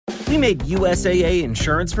We made USAA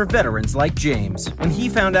insurance for veterans like James. When he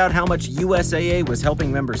found out how much USAA was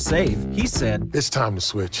helping members save, he said, "It's time to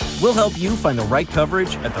switch." We'll help you find the right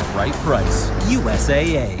coverage at the right price.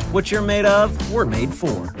 USAA. What you're made of, we're made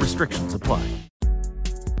for. Restrictions apply.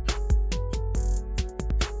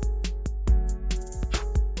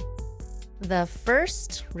 The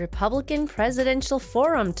first Republican presidential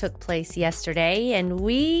forum took place yesterday, and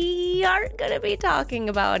we aren't going to be talking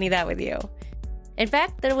about any of that with you. In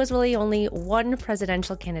fact, there was really only one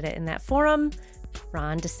presidential candidate in that forum,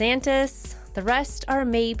 Ron DeSantis. The rest are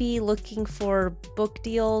maybe looking for book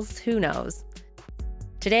deals, who knows.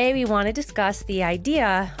 Today, we want to discuss the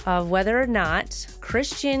idea of whether or not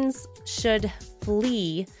Christians should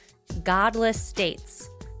flee godless states.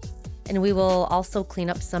 And we will also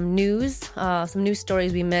clean up some news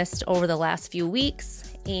stories we missed over the last few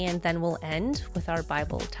weeks. And then we'll end with our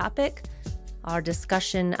Bible topic, our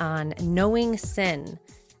discussion on knowing sin.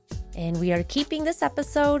 And we are keeping this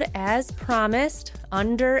episode, as promised,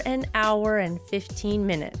 under an hour and 15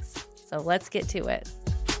 minutes. So let's get to it.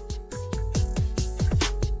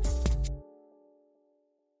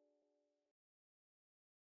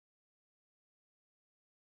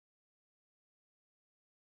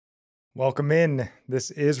 Welcome in.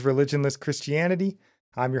 This is Religionless Christianity.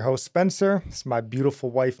 I'm your host, Spencer. This is my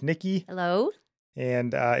beautiful wife, Nikki. Hello.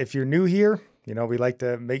 And if you're new here, we like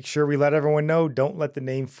to make sure we let everyone know, don't let the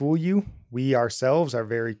name fool you. We ourselves are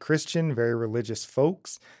very Christian, very religious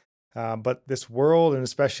folks. But this world, and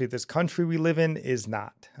especially this country we live in, is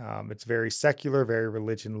not. It's very secular, very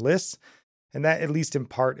religionless. And that, at least in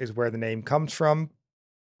part, is where the name comes from.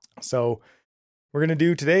 So we're going to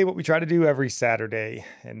do today what we try to do every Saturday,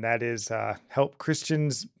 and that is help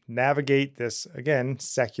Christians navigate this, again,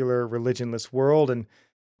 secular, religionless world and,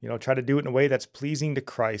 try to do it in a way that's pleasing to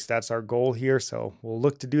Christ. That's our goal here. So we'll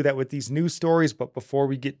look to do that with these news stories. But before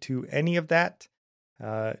we get to any of that,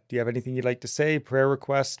 do you have anything you'd like to say? Prayer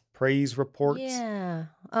requests, praise reports? Yeah.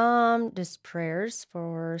 Just prayers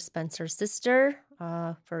for Spencer's sister,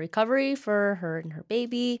 for recovery for her and her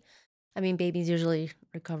baby. I mean, babies usually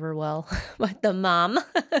recover well, but the mom.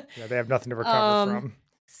 Yeah, they have nothing to recover from.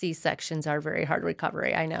 C-sections are very hard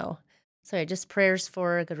recovery, I know. So yeah, just prayers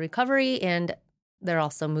for a good recovery, and they're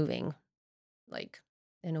also moving, like,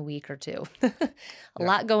 in a week or two. A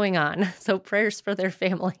lot going on, so prayers for their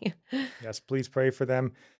family. Yes, please pray for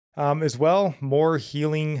them. As well, more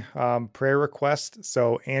healing prayer requests.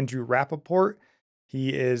 So Andrew Rappaport, he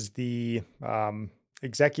is the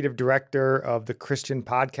executive director of the Christian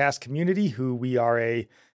podcast community, who we are a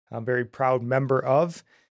very proud member of.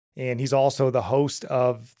 And he's also the host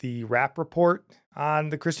of the Rap Report on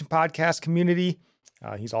the Christian podcast community.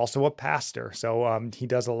 He's also a pastor. So he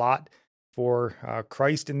does a lot for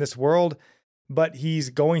Christ in this world, but he's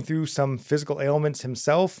going through some physical ailments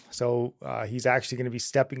himself. So he's actually going to be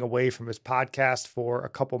stepping away from his podcast for a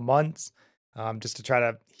couple months just to try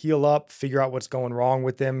to heal up, figure out what's going wrong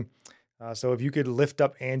with him. So if you could lift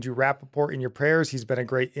up Andrew Rappaport in your prayers, he's been a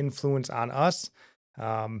great influence on us.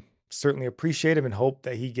 Certainly appreciate him and hope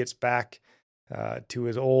that he gets back to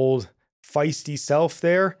his old feisty self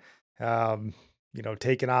there,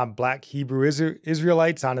 taking on Black Hebrew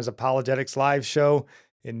Israelites on his Apologetics Live show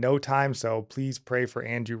in no time. So please pray for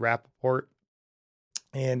Andrew Rappaport.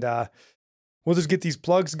 And we'll just get these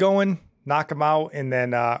plugs going, knock them out, and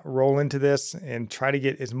then roll into this and try to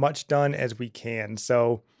get as much done as we can.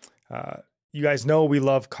 So you guys know we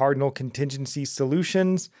love Cardinal Contingency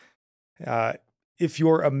Solutions. If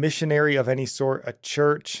you're a missionary of any sort, a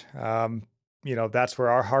church, that's where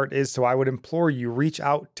our heart is. So I would implore you, reach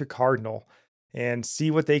out to Cardinal and see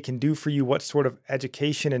what they can do for you, what sort of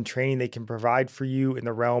education and training they can provide for you in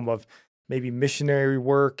the realm of maybe missionary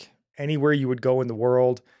work, anywhere you would go in the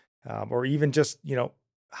world, or even just,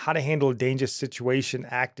 how to handle a dangerous situation,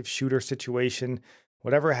 active shooter situation,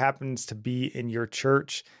 whatever happens to be in your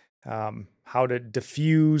church. How to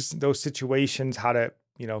diffuse those situations, how to,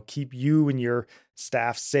 keep you and your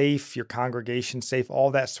staff safe, your congregation safe,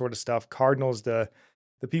 all that sort of stuff. Cardinal's the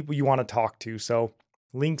people you want to talk to. So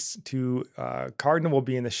links to Cardinal will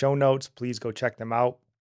be in the show notes. Please go check them out.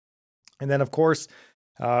 And then, of course,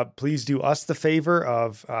 please do us the favor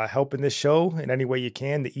of helping this show in any way you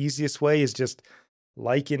can. The easiest way is just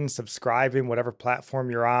liking, subscribing, whatever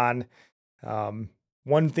platform you're on.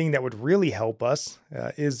 One thing that would really help us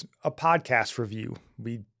is a podcast review.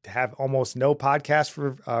 We have almost no podcast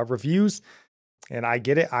reviews, and I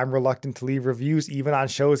get it. I'm reluctant to leave reviews, even on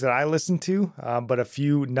shows that I listen to, but a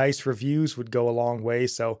few nice reviews would go a long way.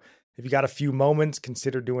 So if you got a few moments,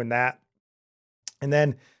 consider doing that. And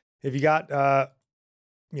then if you got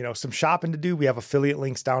some shopping to do, we have affiliate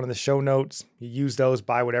links down in the show notes. You use those,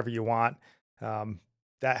 buy whatever you want.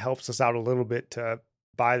 That helps us out a little bit to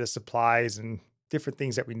buy the supplies and different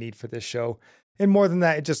things that we need for this show. And more than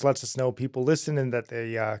that, it just lets us know people listen and that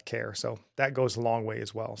they care. So that goes a long way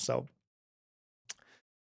as well. So,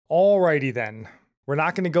 alrighty then. We're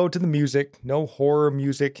not going to go to the music. No horror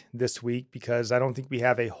music this week because I don't think we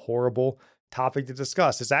have a horrible topic to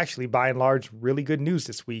discuss. It's actually, by and large, really good news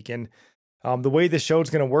this week. And the way this show is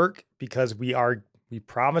going to work, because we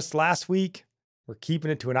promised last week, we're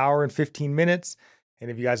keeping it to an hour and 15 minutes. And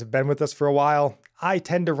if you guys have been with us for a while, I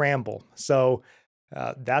tend to ramble. So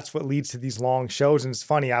that's what leads to these long shows. And it's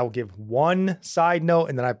funny, I will give one side note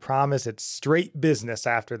and then I promise it's straight business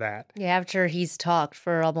after that. Yeah, after he's talked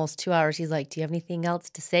for almost 2 hours, he's like, do you have anything else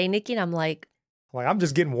to say, Nikki? And I'm like, I'm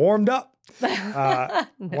just getting warmed up.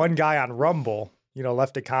 One guy on Rumble,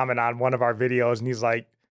 left a comment on one of our videos and he's like,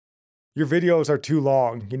 your videos are too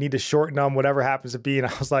long. You need to shorten them, whatever happens to be. And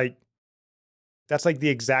I was like, that's like the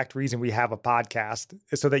exact reason we have a podcast,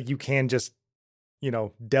 is so that you can just,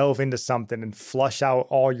 delve into something and flush out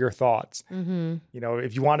all your thoughts. Mm-hmm.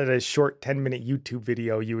 If you wanted a short 10-minute YouTube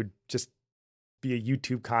video, you would just be a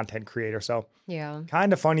YouTube content creator. So yeah,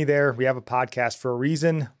 kind of funny there. We have a podcast for a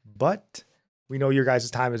reason, but we know your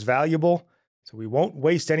guys' time is valuable, so we won't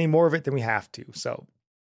waste any more of it than we have to. So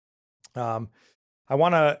I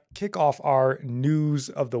want to kick off our news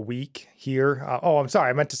of the week here. I'm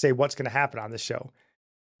sorry. I meant to say what's going to happen on this show.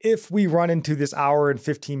 If we run into this hour and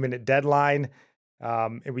 15-minute deadline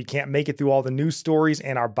and we can't make it through all the news stories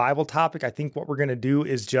and our Bible topic, I think what we're going to do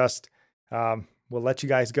is just we'll let you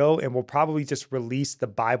guys go, and we'll probably just release the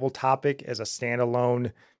Bible topic as a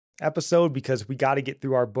standalone episode because we got to get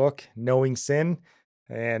through our book, Knowing Sin.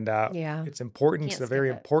 And it's important. It's a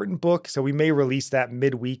very important book. So we may release that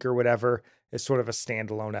midweek or whatever as sort of a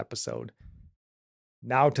standalone episode.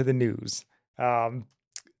 Now to the news.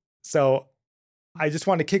 So I just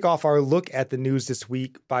want to kick off our look at the news this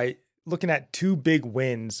week by looking at two big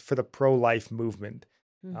wins for the pro-life movement.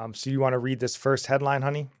 So you want to read this first headline,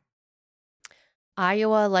 honey?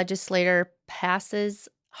 Iowa legislator passes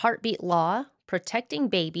heartbeat law protecting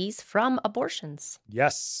babies from abortions.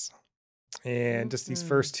 Yes. And just these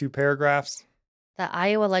first two paragraphs. The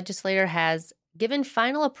Iowa legislator has given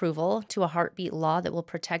final approval to a heartbeat law that will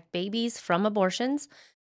protect babies from abortions.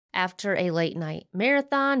 After a late night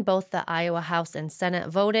marathon, both the Iowa House and Senate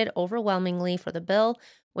voted overwhelmingly for the bill,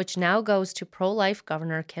 which now goes to pro-life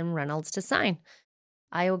Governor Kim Reynolds to sign.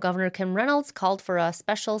 Iowa Governor Kim Reynolds called for a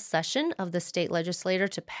special session of the state legislature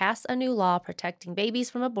to pass a new law protecting babies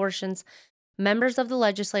from abortions. Members of the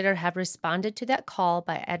legislature have responded to that call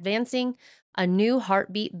by advancing a new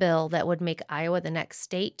heartbeat bill that would make Iowa the next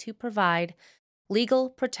state to provide legal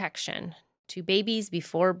protection to babies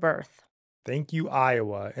before birth. Thank you,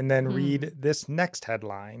 Iowa. And then read this next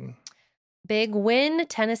headline. Big win.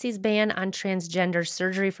 Tennessee's ban on transgender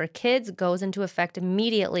surgery for kids goes into effect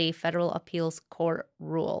immediately, federal appeals court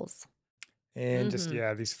rules. And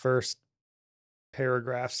these first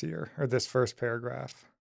paragraphs here, or this first paragraph.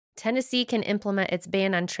 Tennessee can implement its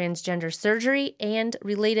ban on transgender surgery and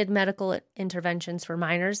related medical interventions for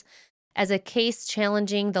minors. As a case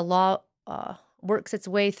challenging the law works its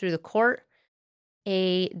way through the court,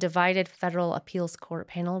 a divided federal appeals court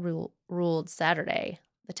panel ruled Saturday.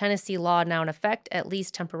 The Tennessee law, now in effect, at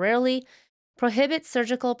least temporarily, prohibits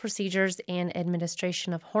surgical procedures and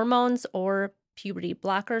administration of hormones or puberty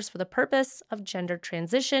blockers for the purpose of gender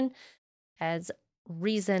transition, as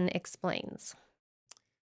Reason explains.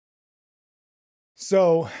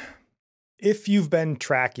 So, if you've been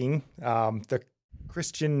tracking the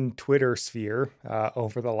Christian Twitter sphere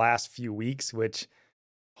over the last few weeks, which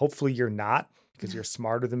hopefully you're not because you're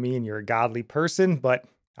smarter than me and you're a godly person, but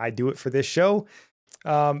I do it for this show.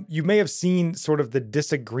 You may have seen sort of the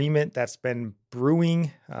disagreement that's been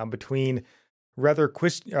brewing between whether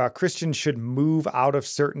Christians should move out of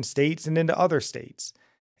certain states and into other states.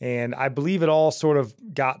 And I believe it all sort of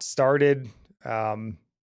got started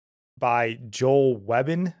by Joel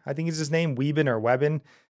Webbin, I think is his name, Webbin or Webbin.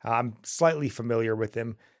 I'm slightly familiar with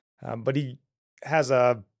him, but he has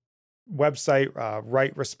a website,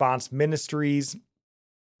 Right Response Ministries,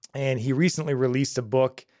 and he recently released a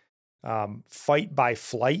book, Fight by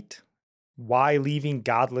Flight, Why Leaving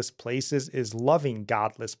Godless Places is Loving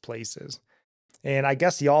Godless Places. And I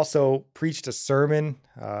guess he also preached a sermon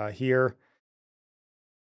here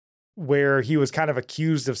where he was kind of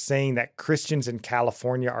accused of saying that Christians in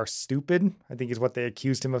California are stupid, I think is what they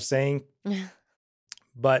accused him of saying.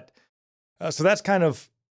 But so that's kind of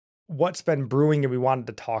what's been brewing and we wanted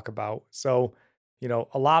to talk about. So,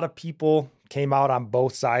 a lot of people came out on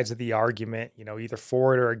both sides of the argument, either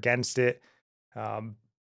for it or against it.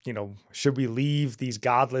 Should we leave these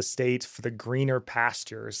godless states for the greener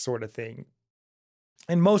pastures sort of thing?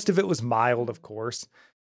 And most of it was mild, of course.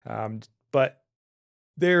 But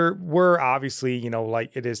there were obviously,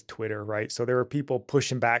 like it is Twitter, right? So there were people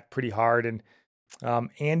pushing back pretty hard. And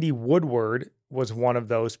Andy Woodward was one of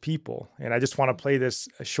those people. And I just want to play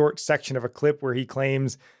a short section of a clip where he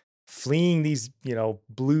claims fleeing these,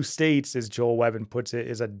 blue states, as Joel Webbon puts it,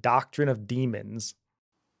 is a doctrine of demons.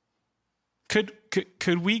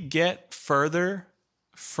 Could we get further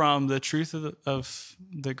from the truth of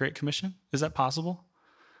the Great Commission? Is that possible?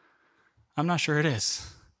 I'm not sure it is.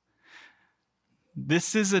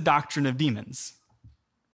 This is a doctrine of demons.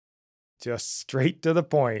 Just straight to the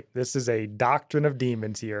point. This is a doctrine of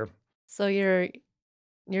demons here. So you're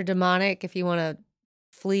demonic if you want to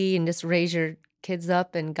flee and just raise your kids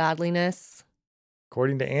up in godliness?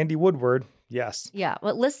 According to Andy Woodward, yes. Yeah,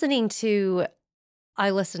 but I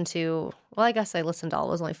listened to all,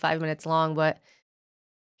 it was only 5 minutes long, but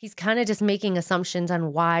he's kind of just making assumptions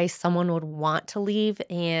on why someone would want to leave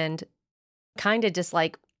and kind of just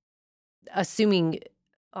like assuming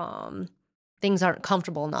things aren't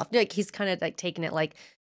comfortable enough. Like he's kind of like taking it like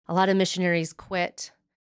a lot of missionaries quit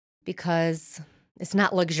because it's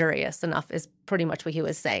not luxurious enough is pretty much what he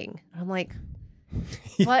was saying. I'm like,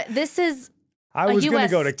 what? This is I was going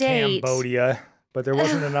to go to state. Cambodia, but there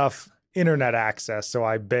wasn't enough internet access, so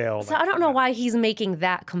I bailed. So I don't know why he's making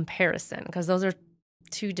that comparison because those are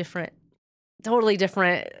two totally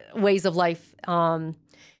different ways of life.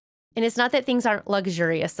 And it's not that things aren't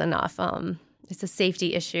luxurious enough. It's a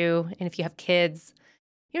safety issue. And if you have kids,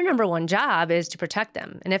 your number one job is to protect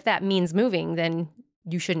them. And if that means moving, then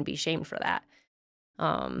you shouldn't be shamed for that.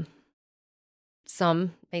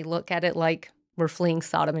 Some may look at it like we're fleeing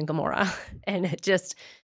Sodom and Gomorrah, and it just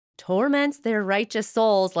torments their righteous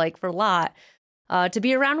souls, like for Lot, to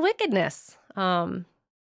be around wickedness.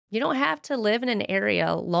 You don't have to live in an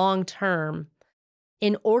area long term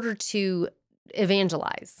in order to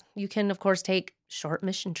evangelize. You can, of course, take short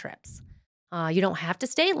mission trips. You don't have to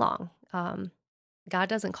stay long. God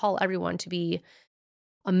doesn't call everyone to be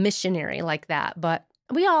a missionary like that, but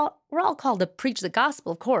we're all called to preach the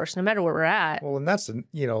gospel, of course, no matter where we're at. Well, and that's,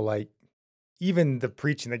 like even the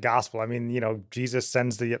preaching the gospel. I mean, Jesus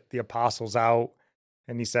sends the apostles out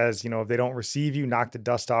and he says, if they don't receive you, knock the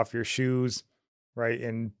dust off your shoes, right?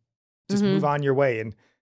 And just move on your way.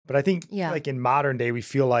 But I think like in modern day, we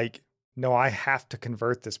feel like, no, I have to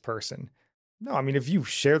convert this person. No, I mean, if you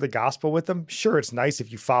share the gospel with them, sure, it's nice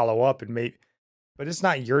if you follow up but it's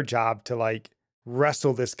not your job to like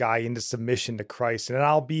wrestle this guy into submission to Christ. And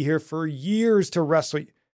I'll be here for years to wrestle.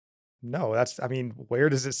 No, where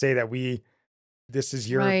does it say that this is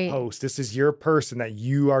your post, this is your person that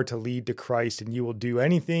you are to lead to Christ and you will do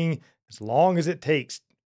anything as long as it takes?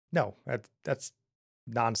 No, that's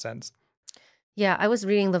nonsense. Yeah, I was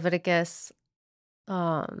reading Leviticus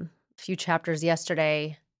a few chapters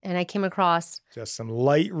yesterday, and I came across just some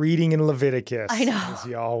light reading in Leviticus. I know, as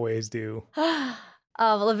you always do.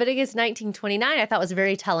 Leviticus 19:29, I thought was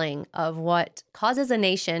very telling of what causes a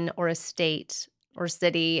nation or a state or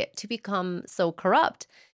city to become so corrupt.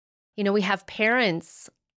 We have parents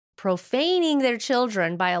profaning their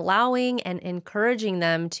children by allowing and encouraging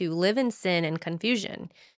them to live in sin and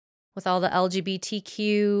confusion with all the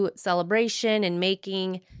LGBTQ celebration and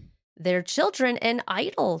making their children an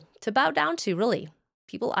idol to bow down to, really.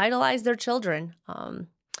 People idolize their children.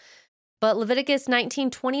 But Leviticus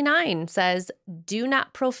 19:29 says, "Do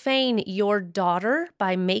not profane your daughter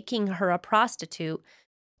by making her a prostitute,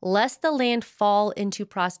 lest the land fall into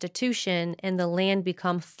prostitution and the land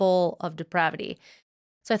become full of depravity."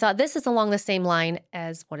 So I thought this is along the same line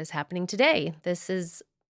as what is happening today. This is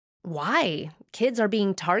why kids are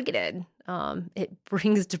being targeted. It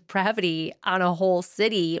brings depravity on a whole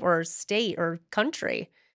city or state or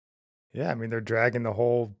country. Yeah, I mean, they're dragging the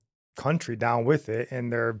whole country down with it,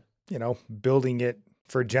 and they're, building it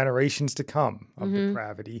for generations to come of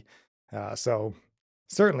depravity. So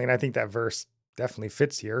certainly, and I think that verse definitely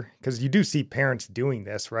fits here because you do see parents doing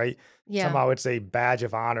this, right? Yeah. Somehow it's a badge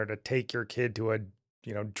of honor to take your kid to a,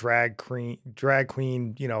 drag queen,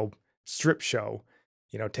 strip show.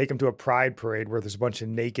 Take them to a pride parade where there's a bunch of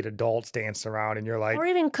naked adults dancing around and you're like... Or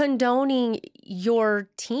even condoning your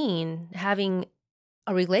teen having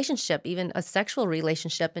a relationship, even a sexual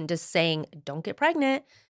relationship, and just saying, don't get pregnant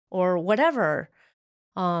or whatever.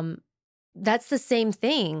 That's the same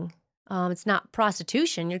thing. It's not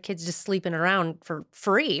prostitution. Your kid's just sleeping around for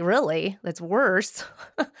free, really. That's worse.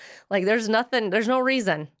 Like there's no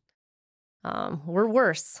reason. We're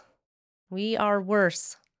worse. We are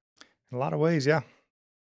worse. In a lot of ways, yeah.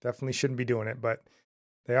 Definitely shouldn't be doing it, but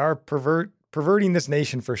they are perverting this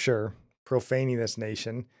nation for sure, profaning this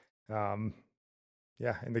nation. Yeah,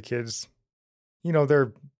 and the kids,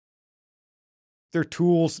 they're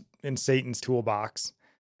tools in Satan's toolbox,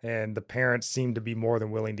 and the parents seem to be more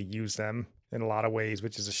than willing to use them in a lot of ways,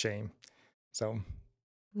 which is a shame. So,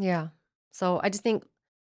 yeah. So I just think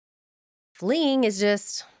fleeing is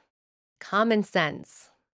just common sense.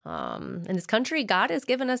 In this country, God has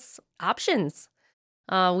given us options.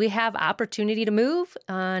 We have opportunity to move,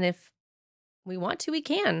 and if we want to, we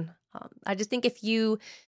can. I just think if you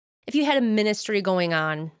had a ministry going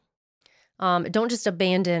on, don't just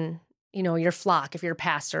abandon, your flock. If you're a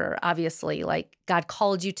pastor, obviously, like God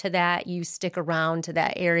called you to that, you stick around to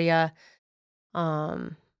that area.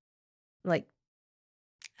 Like,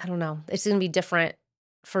 I don't know, it's going to be different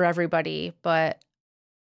for everybody, but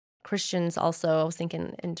Christians also, I was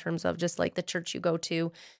thinking in terms of just like the church you go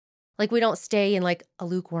to, like we don't stay in like a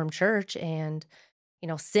lukewarm church and,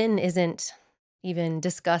 sin isn't even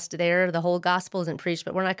discussed there. The whole gospel isn't preached,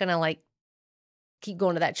 but we're not going to like keep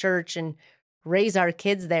going to that church and raise our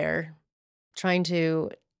kids there trying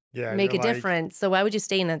to make a difference. So why would you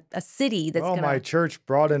stay in a city that's my church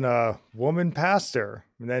brought in a woman pastor.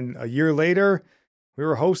 And then a year later, we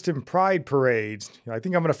were hosting pride parades. I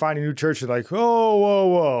think I'm going to find a new church. Like,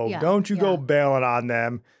 whoa. Yeah, don't you go bailing on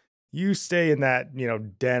them. You stay in that,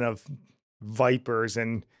 den of vipers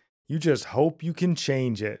and you just hope you can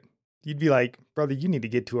change it. You'd be like, brother, you need to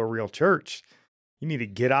get to a real church. You need to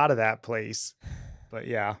get out of that place. But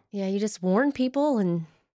yeah. Yeah, you just warn people and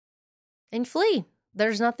flee.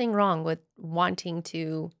 There's nothing wrong with wanting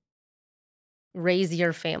to raise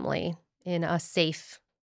your family in a safe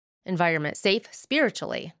environment, safe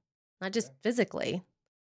spiritually, not just physically.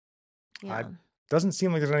 Yeah. Doesn't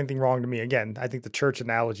seem like there's anything wrong to me. Again, I think the church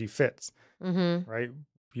analogy fits, right?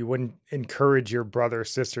 You wouldn't encourage your brother or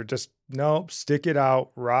sister, just nope, stick it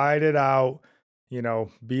out, ride it out,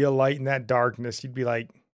 be a light in that darkness. You'd be like,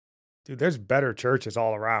 dude, there's better churches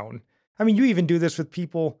all around. I mean, you even do this with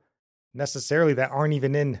people necessarily that aren't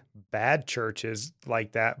even in bad churches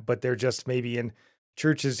like that, but they're just maybe in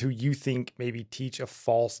churches who you think maybe teach a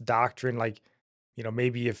false doctrine. Like,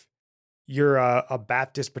 maybe if you're a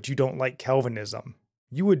Baptist, but you don't like Calvinism,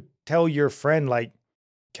 you would tell your friend like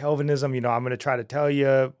Calvinism, I'm going to try to tell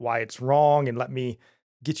you why it's wrong and let me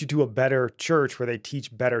get you to a better church where they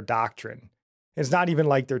teach better doctrine. It's not even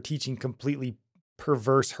like they're teaching completely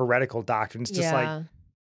perverse heretical doctrine. It's just like,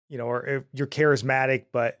 or if you're charismatic,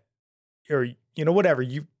 or whatever,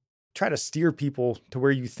 you try to steer people to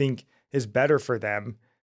where you think is better for them.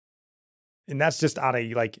 And that's just on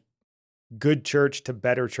a like good church to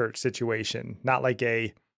better church situation, not like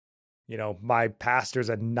a, my pastor's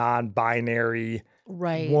a non-binary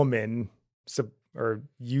woman, or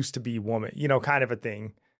used to be woman, kind of a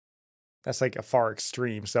thing. That's like a far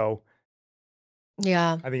extreme. So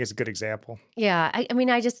yeah, I think it's a good example. Yeah. I mean,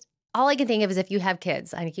 all I can think of is if you have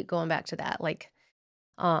kids, I keep going back to that, like,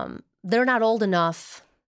 they're not old enough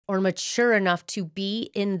or mature enough to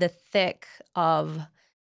be in the thick of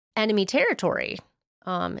enemy territory.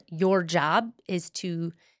 Your job is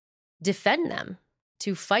to defend them,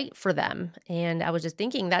 to fight for them. And I was just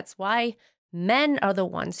thinking that's why men are the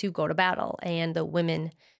ones who go to battle and the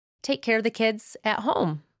women take care of the kids at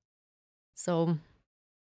home. So,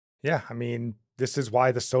 yeah, I mean, this is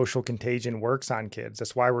why the social contagion works on kids.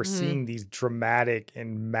 That's why we're seeing these dramatic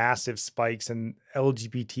and massive spikes in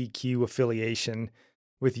LGBTQ affiliation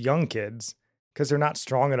with young kids because they're not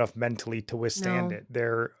strong enough mentally to withstand it.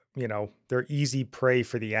 They're easy prey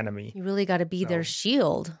for the enemy. You really got to be their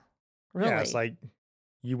shield. Really. Yeah, it's like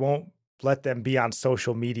you won't let them be on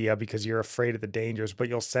social media because you're afraid of the dangers, but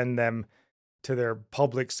you'll send them to their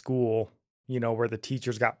public school, where the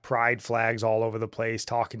teachers got pride flags all over the place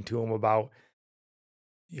talking to them about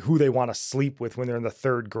who they want to sleep with when they're in the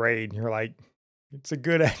third grade. And you're like, it's a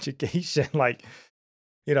good education. Like,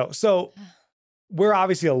 so we're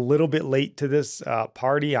obviously a little bit late to this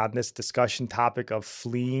party on this discussion topic of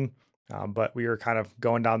fleeing. But we were kind of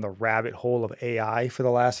going down the rabbit hole of AI for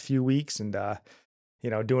the last few weeks and,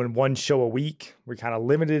 doing one show a week. We're kind of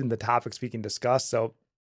limited in the topics we can discuss. So,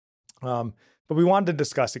 but we wanted to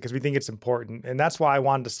discuss it because we think it's important. And that's why I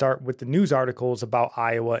wanted to start with the news articles about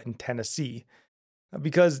Iowa and Tennessee.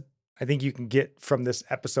 Because I think you can get from this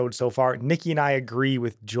episode so far, Nikki and I agree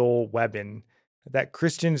with Joel Webbin that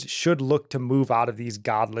Christians should look to move out of these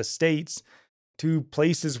godless states to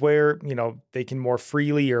places where, they can more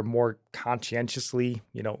freely or more conscientiously,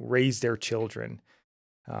 raise their children.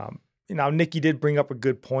 Now, Nikki did bring up a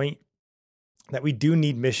good point that we do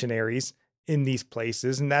need missionaries in these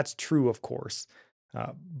places, and that's true, of course.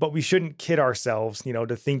 But we shouldn't kid ourselves,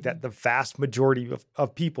 to think that the vast majority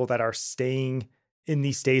of people that are staying in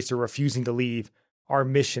these states or refusing to leave are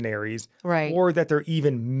missionaries, Right. or that they're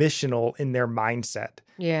even missional in their mindset.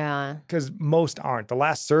 Yeah. Because most aren't. The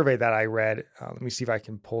last survey that I read, let me see if I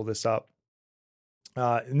can pull this up.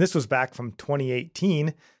 And this was back from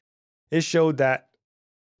 2018. It showed that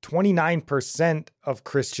 29% of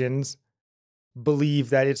Christians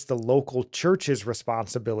believe that it's the local church's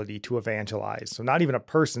responsibility to evangelize. So not even a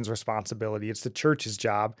person's responsibility, it's the church's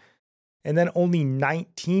job. And then only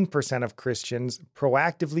 19% of Christians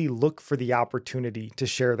proactively look for the opportunity to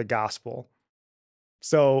share the gospel.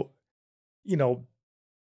 So,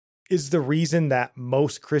 is the reason that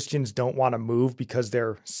most Christians don't want to move because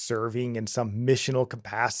they're serving in some missional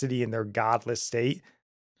capacity in their godless state?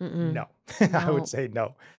 No. I would say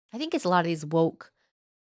no. I think it's a lot of these woke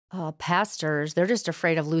pastors. They're just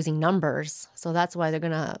afraid of losing numbers. So that's why they're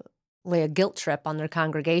going to lay a guilt trip on their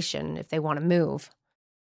congregation if they want to move.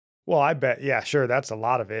 Well, I bet, yeah, sure, that's a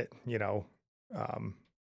lot of it,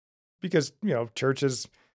 because, churches,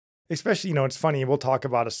 especially, it's funny, we'll talk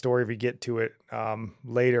about a story if we get to it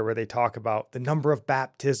later where they talk about the number of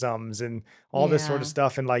baptisms and all this sort of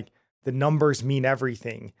stuff. And like the numbers mean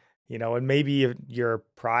everything, and maybe if your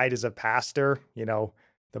pride as a pastor,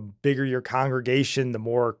 the bigger your congregation, the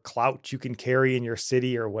more clout you can carry in your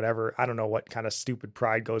city or whatever. I don't know what kind of stupid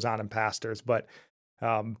pride goes on in pastors, but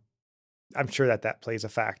I'm sure that plays a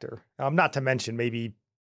factor. Not to mention maybe,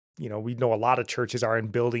 we know a lot of churches are in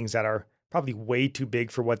buildings that are probably way too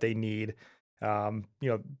big for what they need.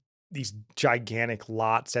 These gigantic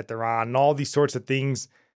lots that they're on and all these sorts of things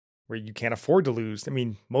where you can't afford to lose. I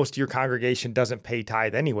mean, most of your congregation doesn't pay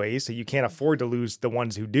tithe anyway, so you can't afford to lose the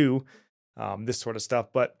ones who do, this sort of stuff.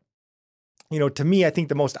 But, to me, I think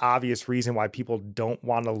the most obvious reason why people don't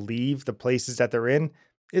want to leave the places that they're in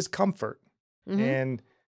is comfort. Mm-hmm. And,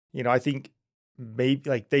 I think maybe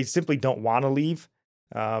like they simply don't want to leave.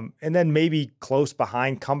 And then maybe close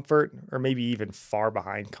behind comfort, or maybe even far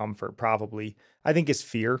behind comfort, probably, I think is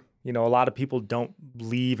fear. A lot of people don't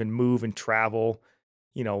leave and move and travel.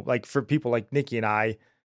 Like for people like Nikki and I,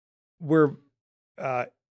 we're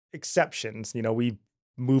exceptions. We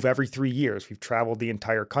move every 3 years. We've traveled the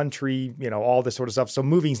entire country, all this sort of stuff. So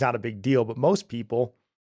moving's not a big deal. But most people,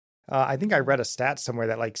 I think I read a stat somewhere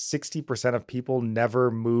that like 60% of people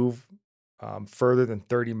never move further than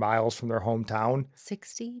 30 miles from their hometown.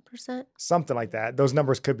 60%? Something like that. Those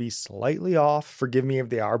numbers could be slightly off. Forgive me if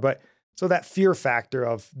they are. But so that fear factor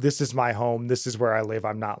of this is my home, this is where I live,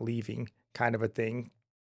 I'm not leaving kind of a thing.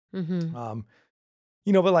 Mm-hmm.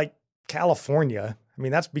 But like California, I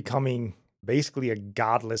mean, that's becoming basically a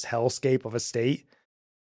godless hellscape of a state,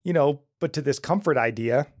 but to this comfort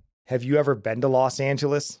idea, have you ever been to Los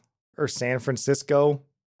Angeles or San Francisco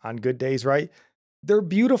on good days, right? They're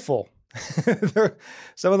beautiful. They're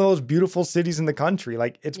some of the most beautiful cities in the country.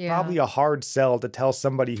 Like it's probably a hard sell to tell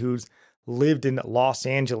somebody who's lived in Los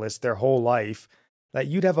Angeles their whole life that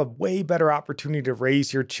you'd have a way better opportunity to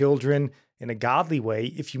raise your children in a godly way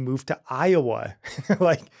if you move to Iowa.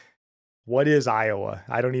 Like, what is Iowa?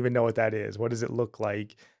 I don't even know what that is. What does it look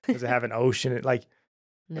like? Does it have an ocean?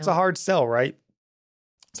 It's a hard sell, right?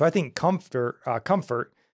 So I think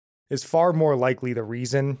comfort is far more likely the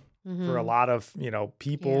reason for a lot of,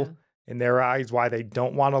 people in their eyes why they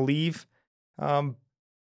don't want to leave.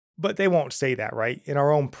 But they won't say that, right? In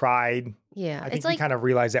our own pride. Yeah. I think we kind of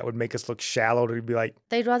realize that would make us look shallow to be like,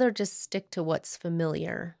 they'd rather just stick to what's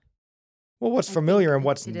familiar. Well, what's familiar and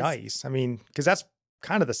what's nice. I mean, because that's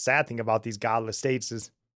kind of the sad thing about these godless states is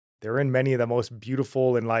they're in many of the most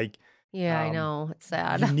beautiful and like, I know, it's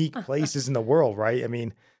sad. unique places in the world, right? I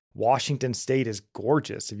mean, Washington State is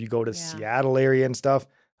gorgeous. If you go to Seattle area and stuff,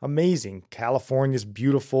 amazing. California's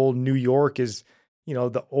beautiful. New York is,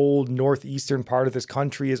 the old northeastern part of this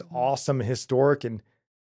country is awesome and historic. And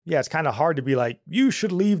yeah, it's kind of hard to be like, you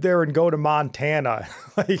should leave there and go to Montana.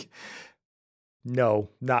 Like, no,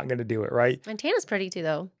 not going to do it, right? Montana's pretty too,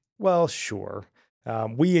 though. Well, sure.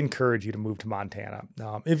 We encourage you to move to Montana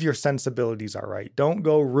if your sensibilities are right. Don't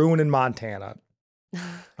go ruining Montana.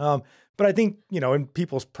 But I think, in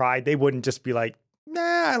people's pride, they wouldn't just be like, nah,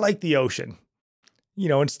 I like the ocean.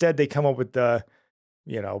 Instead they come up with the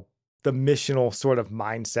missional sort of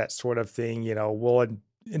mindset sort of thing, well,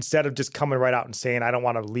 instead of just coming right out and saying, I don't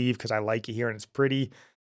want to leave because I like it here and it's pretty,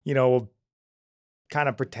 we'll kind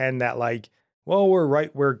of pretend that like, well, we're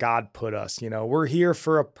right where God put us, we're here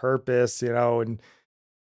for a purpose, and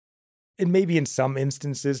maybe in some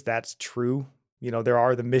instances that's true. There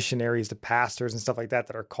are the missionaries, the pastors and stuff like that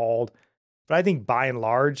that are called. But I think by and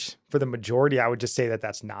large, for the majority, I would just say that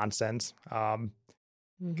that's nonsense.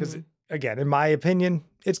 Because again, in my opinion,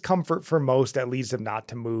 it's comfort for most that leads them not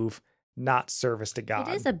to move, not service to God.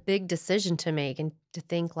 It is a big decision to make and to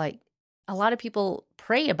think like a lot of people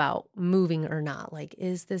pray about moving or not. Like,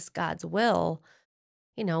 is this God's will?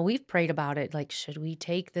 You know, we've prayed about it. Like, should we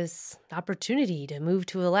take this opportunity to move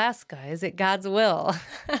to Alaska? Is it God's will?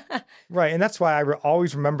 Right. And that's why I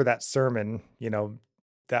always remember that sermon,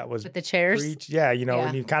 that was With the chairs? preached. Yeah.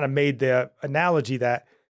 And you kind of made the analogy that,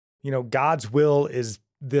 God's will is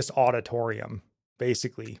this auditorium,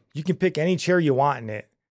 basically. You can pick any chair you want in it,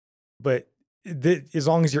 but as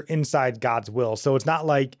long as you're inside God's will. So it's not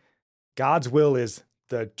like God's will is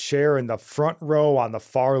the chair in the front row on the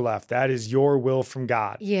far left. That is your will from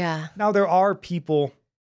God. Yeah. Now, there are people,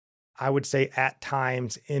 I would say at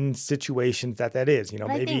times in situations that is, But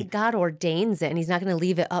maybe. I think God ordains it and he's not going to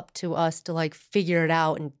leave it up to us to like figure it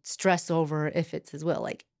out and stress over if it's his will.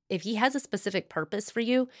 Like if he has a specific purpose for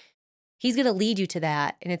you, he's going to lead you to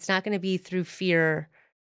that. And it's not going to be through fear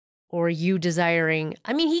or you desiring.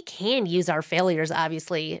 I mean, he can use our failures,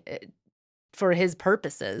 obviously, for his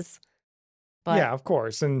purposes. But Yeah, of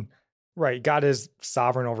course. And right, God is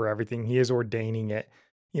sovereign over everything. He is ordaining it,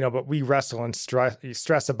 but we wrestle and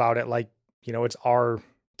stress about it like, it's our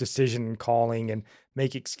decision and calling and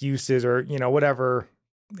make excuses or, whatever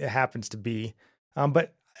it happens to be.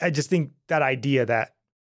 But I just think that idea that,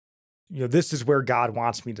 this is where God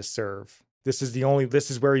wants me to serve. This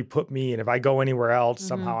is where he put me. And if I go anywhere else,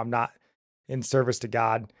 somehow I'm not in service to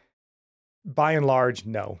God. By and large,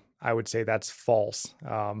 no. I would say that's false.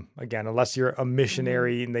 Again, unless you're a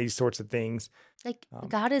missionary and these sorts of things. like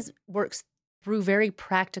God works through very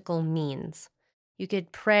practical means. You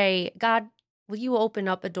could pray, God, will you open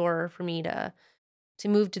up a door for me to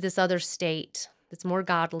move to this other state that's more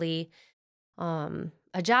godly,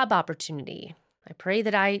 a job opportunity. I pray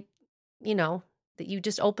that that you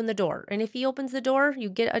just open the door. And if he opens the door, you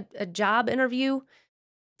get a job interview,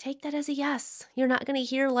 take that as a yes. You're not going to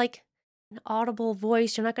hear like an audible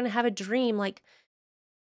voice. You're not going to have a dream. Like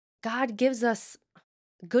God gives us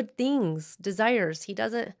good things, desires. He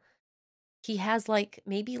has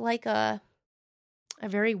maybe a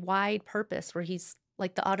very wide purpose where he's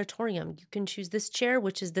like the auditorium. You can choose this chair,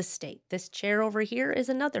 which is this state. This chair over here is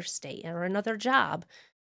another state or another job.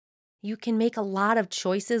 You can make a lot of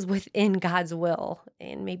choices within God's will,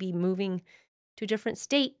 and maybe moving to a different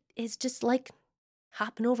state is just like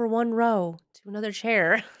hopping over one row to another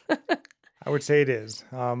chair. I would say it is.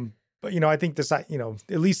 But, I think this, at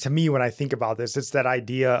least to me, when I think about this, it's that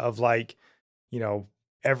idea of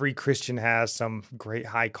every Christian has some great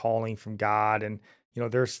high calling from God. And,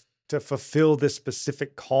 there's to fulfill this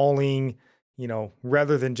specific calling,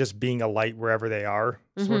 rather than just being a light wherever they are,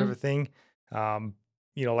 sort of a thing.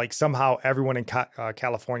 Somehow everyone in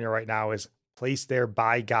California right now is placed there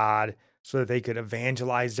by God so that they could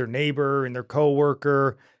evangelize their neighbor and their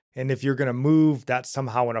coworker. And if you're going to move, that's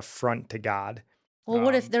somehow an affront to God. Well,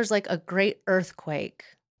 what if there's a great earthquake?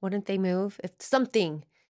 Wouldn't they move? If something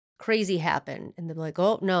crazy happened and they're like,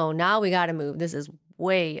 oh, no, now we got to move. This is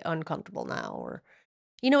way uncomfortable now. Or,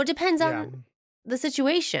 it depends on the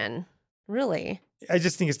situation, really. I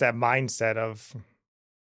just think it's that mindset of,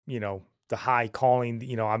 the high calling,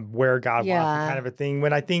 I'm where God wants me kind of a thing.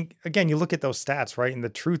 When I think, again, you look at those stats, right? And the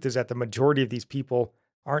truth is that the majority of these people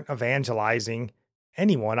aren't evangelizing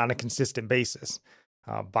anyone on a consistent basis.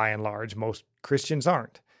 By and large, most Christians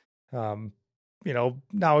aren't. Now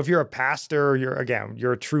if you're a pastor,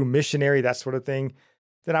 you're a true missionary, that sort of thing,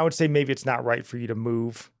 then I would say maybe it's not right for you to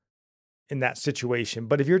move in that situation.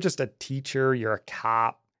 But if you're just a teacher, you're a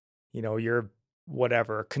cop, you're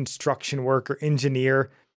whatever, construction worker, engineer,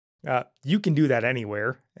 you can do that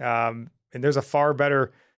anywhere. And there's a far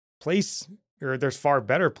better place, or there's far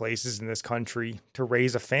better places in this country to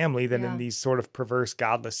raise a family than in these sort of perverse,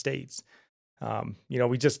 godless states.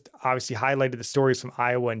 We just obviously highlighted the stories from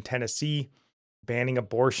Iowa and Tennessee, banning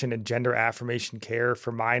abortion and gender affirmation care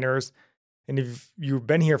for minors. And if you've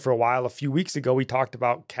been here for a while, a few weeks ago, we talked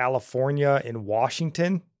about California and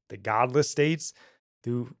Washington, the godless states,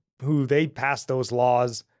 who they passed those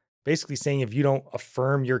laws basically saying if you don't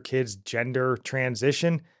affirm your kid's gender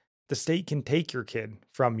transition, the state can take your kid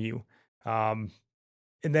from you. And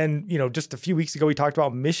then, just a few weeks ago, we talked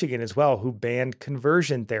about Michigan as well, who banned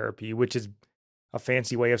conversion therapy, which is a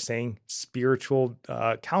fancy way of saying spiritual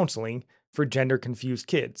counseling for gender confused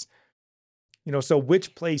kids. So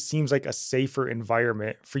which place seems like a safer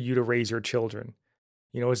environment for you to raise your children?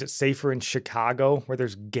 Is it safer in Chicago where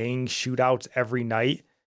there's gang shootouts every night,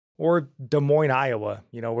 or Des Moines, Iowa,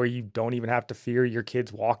 where you don't even have to fear your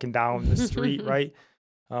kids walking down the street, right?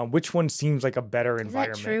 Which one seems like a better Is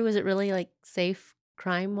environment? that true? Is it really like safe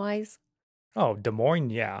crime-wise? Oh, Des Moines,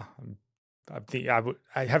 yeah.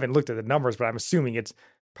 I haven't looked at the numbers, but I'm assuming it's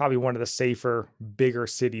probably one of the safer, bigger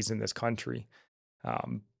cities in this country.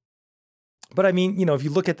 But I mean, if you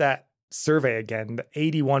look at that survey again, the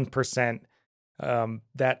 81%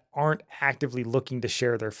 that aren't actively looking to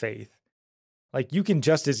share their faith. Like, you can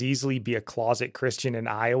just as easily be a closet Christian in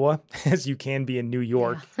Iowa as you can be in New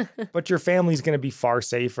York, but your family's going to be far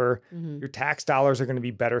safer. Your tax dollars are going to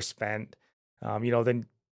be better spent. Than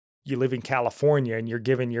you live in California and you're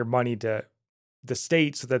giving your money to the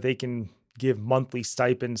state so that they can give monthly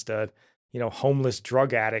stipends to, homeless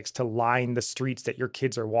drug addicts to line the streets that your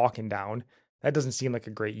kids are walking down. That doesn't seem like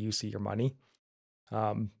a great use of your money.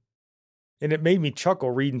 And it made me chuckle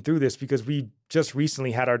reading through this because we just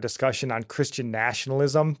recently had our discussion on Christian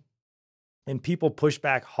nationalism, and people push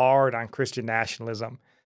back hard on Christian nationalism.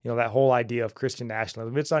 That whole idea of Christian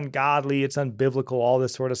nationalism. It's ungodly, it's unbiblical, all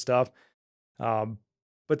this sort of stuff.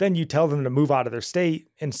 But then you tell them to move out of their state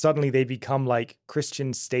and suddenly they become like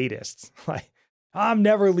Christian statists. Like, I'm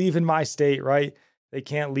never leaving my state, right? They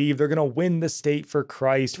can't leave. They're going to win the state for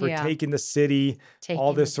Christ, for taking the city,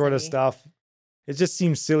 all this sort of stuff. It just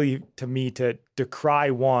seems silly to me to decry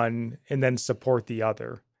one and then support the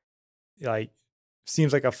other. Like,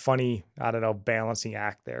 seems like a funny, I don't know, balancing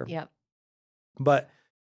act there. Yep. But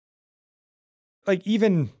like,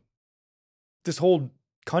 even this whole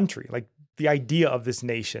country, like the idea of this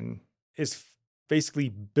nation is basically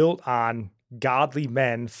built on godly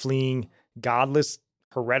men fleeing godless,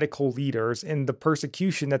 heretical leaders and the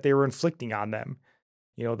persecution that they were inflicting on them.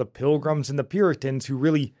 The Pilgrims and the Puritans who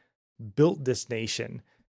really built this nation.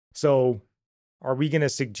 So are we going to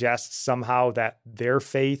suggest somehow that their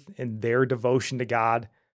faith and their devotion to God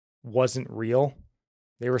wasn't real?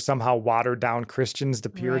 They were somehow watered down Christians, the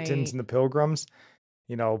Puritans and the Pilgrims.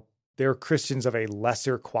 They're Christians of a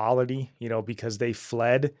lesser quality, because they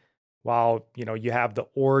fled, while, you have the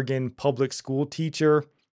Oregon public school teacher,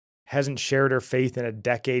 hasn't shared her faith in a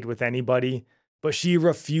decade with anybody, but she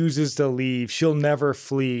refuses to leave. She'll never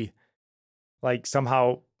flee. Like,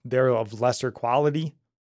 somehow they're of lesser quality.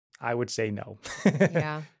 I would say no.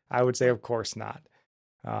 Yeah. I would say, of course not.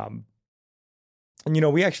 And,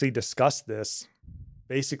 we actually discussed this,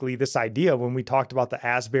 basically this idea when we talked about the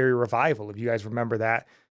Asbury revival. If you guys remember that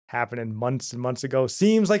happening months and months ago,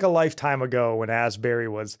 seems like a lifetime ago when Asbury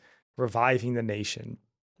was reviving the nation.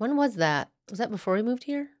 When was that? Was that before we moved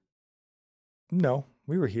here? No,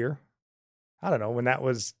 we were here. I don't know when that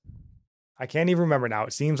was. I can't even remember now.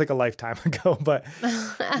 It seems like a lifetime ago, but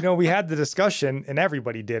we had the discussion and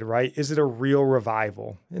everybody did, right? Is it a real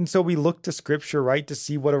revival? And so we looked to scripture, right, to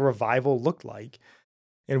see what a revival looked like.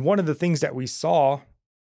 And one of the things that we saw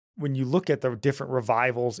when you look at the different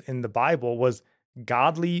revivals in the Bible was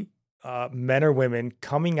godly men or women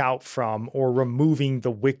coming out from or removing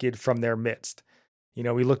the wicked from their midst.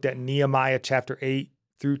 We looked at Nehemiah chapter 8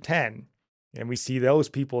 through 10, and we see those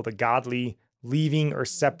people, the godly, leaving or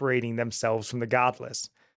separating themselves from the godless.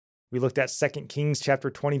 We looked at 2 Kings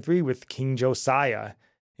chapter 23 with King Josiah,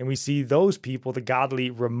 and we see those people, the godly,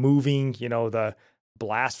 removing, the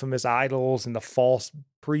blasphemous idols and the false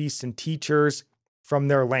priests and teachers from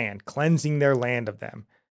their land, cleansing their land of them.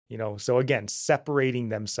 So again, separating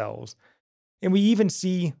themselves. And we even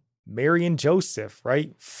see Mary and Joseph,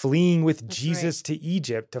 right, fleeing with Jesus to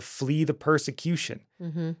Egypt to flee the persecution.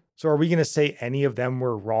 So are we going to say any of them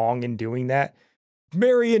were wrong in doing that?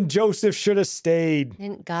 Mary and Joseph should have stayed.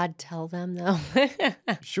 Didn't God tell them, though?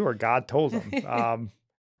 Sure, God told them,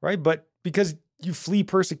 right? But because you flee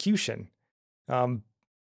persecution,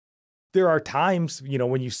 there are times,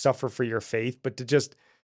 when you suffer for your faith, but to just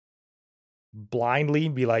blindly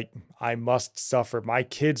be like, I must suffer. My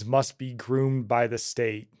kids must be groomed by the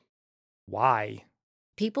state. Why?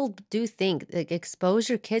 People do think, like, expose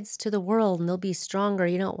your kids to the world and they'll be stronger.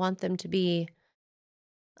 You don't want them to be,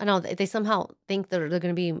 I know they somehow think they're going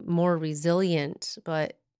to be more resilient,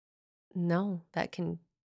 but no, that can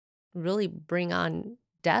really bring on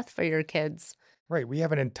death for your kids. Right. We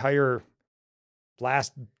have an entire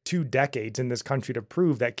last 2 decades in this country to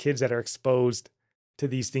prove that kids that are exposed to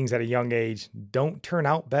these things at a young age don't turn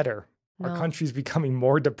out better. No. Our country's becoming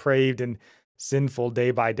more depraved and sinful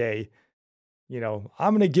day by day. I'm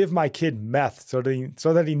going to give my kid meth so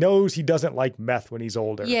that he knows he doesn't like meth when he's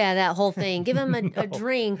older. Yeah, that whole thing. Give him a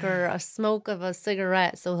drink or a smoke of a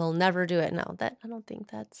cigarette so he'll never do it. No, I don't think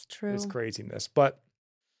that's true. It's craziness. But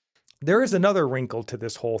there is another wrinkle to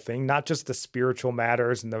this whole thing, not just the spiritual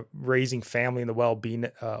matters and the raising family and the well-being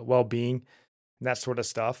and that sort of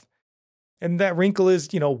stuff. And that wrinkle is,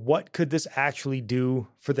 what could this actually do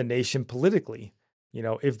for the nation politically?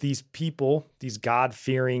 if these people, these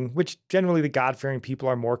God-fearing, which generally the God-fearing people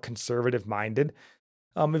are more conservative-minded,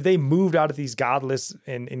 if they moved out of these godless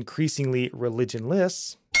and increasingly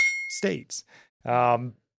religionless states.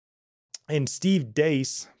 And Steve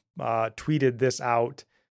Deace tweeted this out,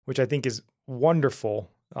 which I think is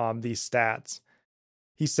wonderful, these stats.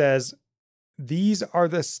 He says, these are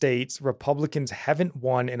the states Republicans haven't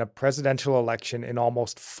won in a presidential election in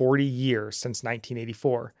almost 40 years since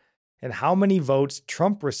 1984, and how many votes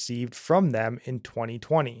Trump received from them in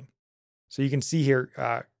 2020. So you can see here,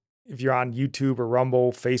 if you're on YouTube or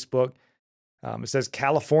Rumble, Facebook, it says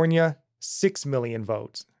California, 6 million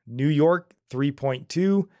votes. New York,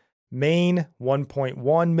 3.2. Maine,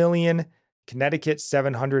 1.1 million. Connecticut,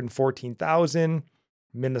 714,000.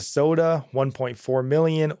 Minnesota, 1.4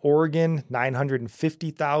 million. Oregon,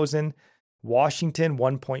 950,000. Washington,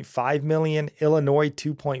 1.5 million. Illinois,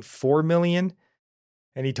 2.4 million.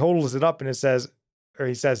 And he totals it up and he says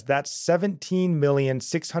that's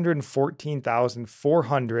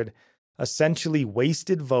 17,614,400 essentially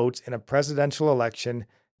wasted votes in a presidential election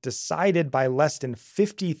decided by less than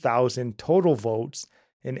 50,000 total votes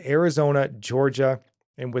in Arizona, Georgia,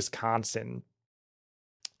 and Wisconsin.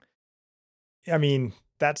 I mean,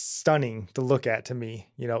 that's stunning to look at to me.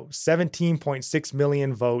 17.6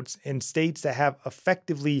 million votes in states that have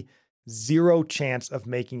effectively zero chance of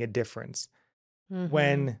making a difference. Mm-hmm.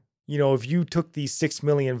 When, if you took these 6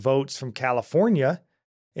 million votes from California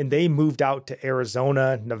and they moved out to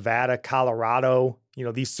Arizona, Nevada, Colorado,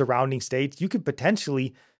 these surrounding states, you could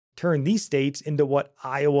potentially turn these states into what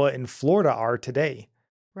Iowa and Florida are today.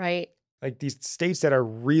 Right. Like these states that are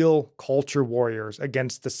real culture warriors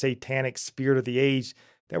against the satanic spirit of the age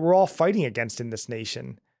that we're all fighting against in this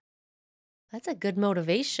nation. That's a good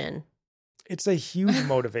motivation. It's a huge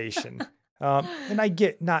motivation. And I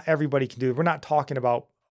get not everybody can do it. We're not talking about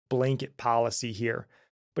blanket policy here,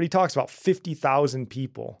 but he talks about 50,000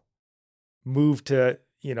 people moved to,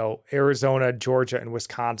 Arizona, Georgia, and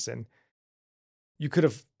Wisconsin. You could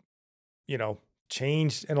have,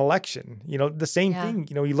 changed an election. The same thing,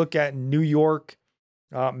 you look at New York,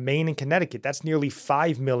 Maine, and Connecticut, that's nearly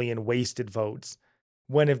 5 million wasted votes.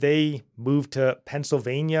 When if they moved to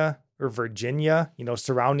Pennsylvania or Virginia,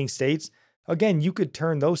 surrounding states, again, you could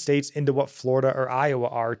turn those states into what Florida or Iowa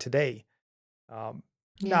are today.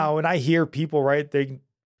 Now, and I hear people, right,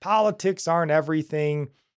 politics aren't everything.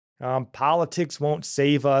 Politics won't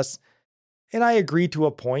save us. And I agree to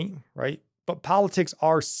a point, right? But politics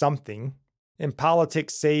are something, and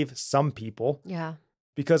politics save some people. Yeah.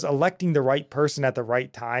 Because electing the right person at the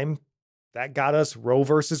right time, that got us Roe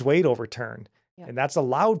versus Wade overturned. Yep. And that's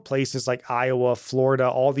allowed places like Iowa, Florida,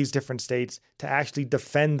 all these different states to actually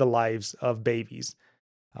defend the lives of babies.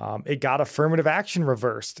 It got affirmative action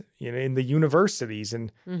reversed in the universities,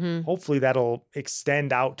 and hopefully that'll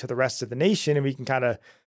extend out to the rest of the nation, and we can kind of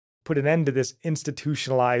put an end to this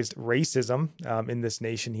institutionalized racism in this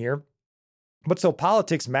nation here. But so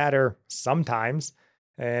politics matter sometimes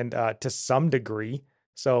and to some degree.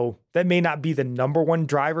 So that may not be the number one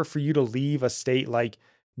driver for you to leave a state like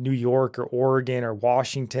New York or Oregon or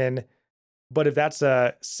Washington. But if that's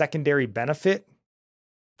a secondary benefit,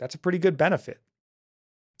 that's a pretty good benefit.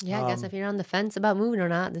 Yeah, I guess if you're on the fence about moving or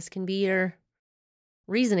not, this can be your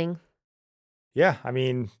reasoning. Yeah, I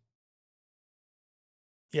mean,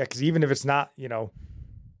 because even if it's not, I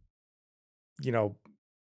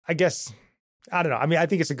guess, I don't know. I mean, I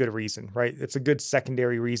think it's a good reason, right? It's a good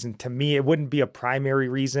secondary reason. To me, it wouldn't be a primary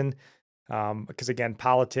reason because, again,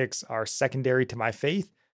 politics are secondary to my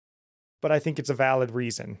faith. But I think it's a valid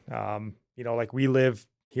reason. Like we live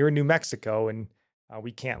here in New Mexico and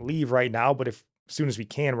we can't leave right now. But as soon as we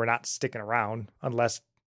can, we're not sticking around unless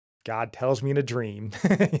God tells me in a dream,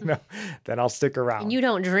 then I'll stick around. And you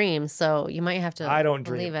don't dream, so you might have to I don't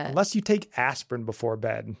dream. Believe it. Unless you take aspirin before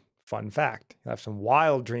bed. Fun fact. I have some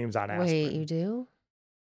wild dreams on aspirin. Wait, you do?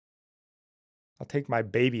 I'll take my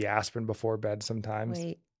baby aspirin before bed sometimes.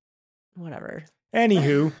 Wait, whatever.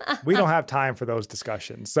 Anywho, we don't have time for those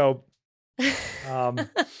discussions. So,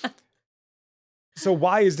 so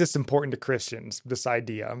why is this important to Christians, this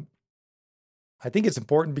idea? I think it's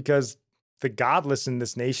important because the godless in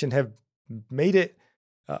this nation have made it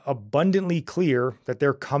abundantly clear that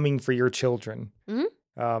they're coming for your children.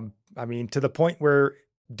 Mm-hmm. I mean, to the point where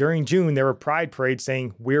during June, there were pride parades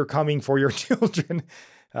saying, we're coming for your children.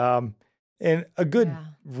 And a good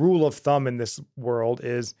rule of thumb in this world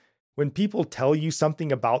is when people tell you something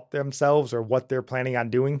about themselves or what they're planning on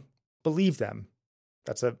doing, believe them.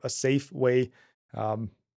 That's a safe way,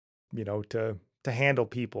 to handle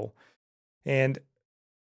people. And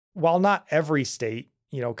while not every state,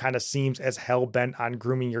 kind of seems as hell-bent on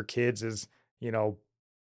grooming your kids as,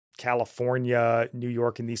 California, New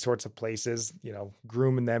York, and these sorts of places,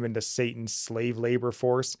 grooming them into Satan's slave labor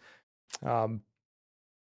force.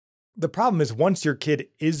 The problem is once your kid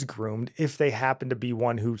is groomed, if they happen to be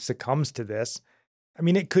one who succumbs to this,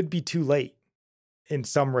 it could be too late in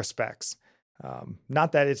some respects.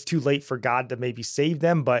 Not that it's too late for God to maybe save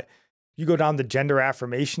them, but you go down the gender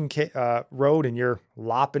affirmation road and you're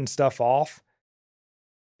lopping stuff off.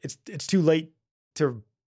 It's too late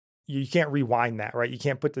you can't rewind that, right? You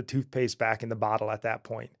can't put the toothpaste back in the bottle at that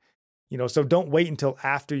point. So don't wait until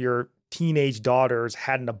after your teenage daughter's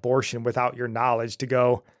had an abortion without your knowledge to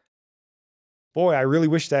go, boy, I really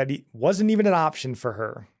wish that wasn't even an option for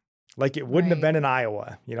her. Like it wouldn't have been in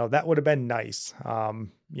Iowa. That would have been nice.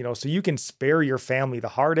 So you can spare your family the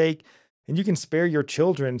heartache and you can spare your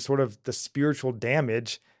children sort of the spiritual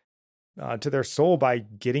damage to their soul by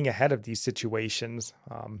getting ahead of these situations,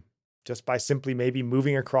 just by simply maybe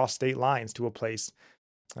moving across state lines to a place.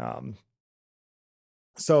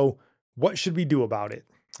 So what should we do about it?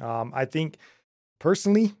 I think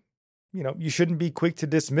personally, you shouldn't be quick to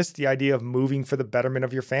dismiss the idea of moving for the betterment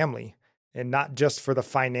of your family and not just for the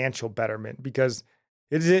financial betterment, because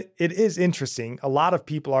it is interesting. A lot of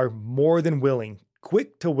people are more than willing,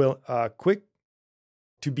 quick to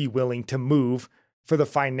be willing to move for the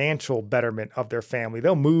financial betterment of their family.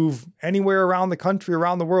 They'll move anywhere around the country,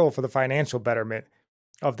 around the world for the financial betterment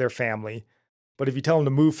of their family. But if you tell them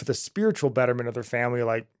to move for the spiritual betterment of their family,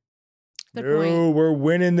 like, no, we're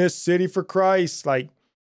winning this city for Christ. Like,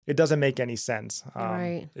 it doesn't make any sense.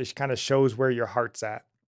 It kind of shows where your heart's at.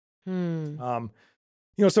 So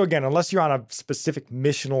again, unless you're on a specific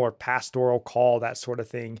missional or pastoral call, that sort of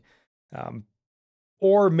thing,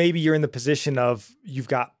 or maybe you're in the position of you've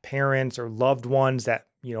got parents or loved ones that,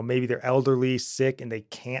 maybe they're elderly, sick, and they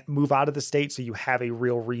can't move out of the state. So you have a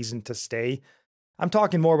real reason to stay. I'm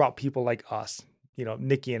talking more about people like us,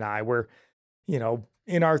 Nikki and I, we're,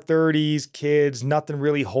 in our 30s, kids, nothing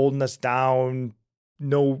really holding us down,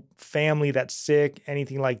 no family that's sick,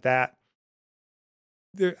 anything like that.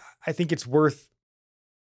 I think it's worth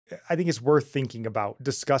thinking about,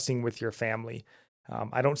 discussing with your family.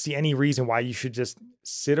 I don't see any reason why you should just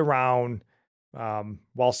sit around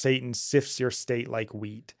while Satan sifts your state like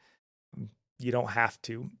wheat. You don't have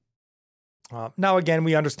to. Now, again,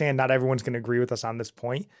 we understand not everyone's going to agree with us on this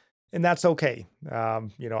point, and that's okay.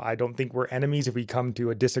 I don't think we're enemies if we come to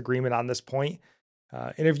a disagreement on this point.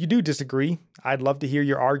 And if you do disagree, I'd love to hear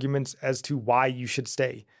your arguments as to why you should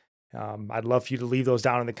stay. I'd love for you to leave those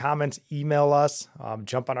down in the comments, email us,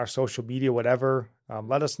 jump on our social media, whatever.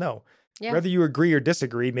 Let us know. Yeah. Whether you agree or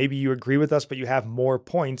disagree, maybe you agree with us, but you have more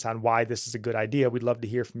points on why this is a good idea. We'd love to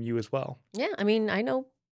hear from you as well. Yeah. I know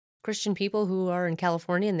Christian people who are in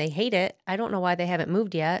California and they hate it. I don't know why they haven't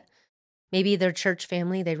moved yet. Maybe their church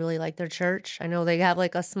family, they really like their church. I know they have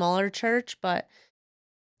like a smaller church, but.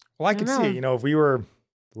 Well, I could see it. If we were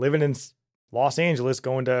living in Los Angeles,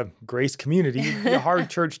 going to Grace Community, it'd be a hard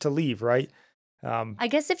church to leave, right? I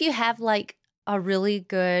guess if you have like a really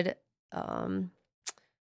good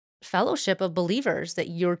fellowship of believers that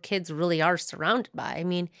your kids really are surrounded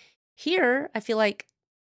by. Here, I feel like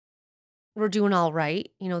we're doing all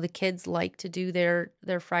right. The kids like to do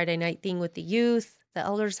their Friday night thing with the youth, the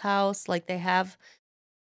elders' house, like they have.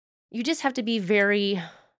 You just have to be very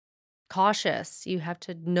cautious. You have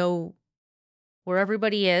to know where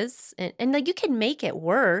everybody is, and like you can make it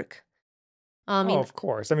work. Of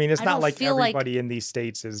course. It's not like everybody in these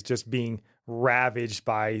states is just being ravaged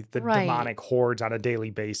by the demonic hordes on a daily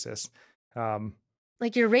basis.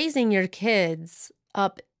 Like you're raising your kids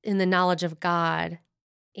up in the knowledge of God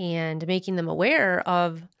and making them aware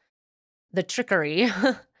of the trickery.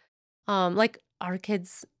 Like our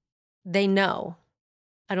kids, they know.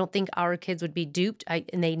 I don't think our kids would be duped,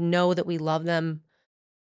 and they know that we love them,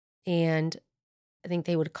 and I think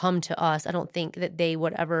they would come to us. I don't think that they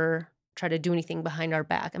would ever try to do anything behind our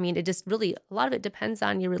back. It just really, a lot of it depends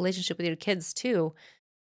on your relationship with your kids too.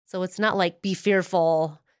 So it's not like be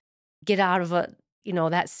fearful, get out of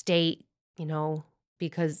that state,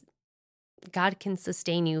 because God can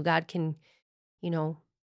sustain you. God can,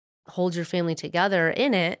 hold your family together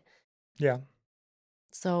in it. Yeah.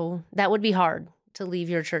 So that would be hard to leave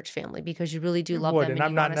your church family because you really do love them. And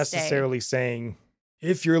I'm not necessarily saying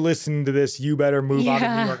if you're listening to this, you better move out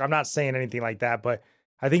of New York. I'm not saying anything like that, but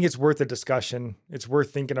I think it's worth a discussion. It's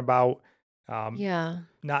worth thinking about.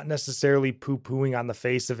 Not necessarily poo-pooing on the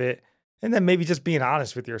face of it. And then maybe just being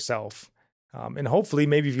honest with yourself. And hopefully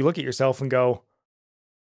maybe if you look at yourself and go,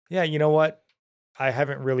 yeah, you know what? I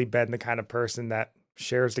haven't really been the kind of person that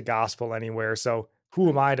shares the gospel anywhere. So who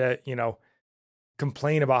am I to,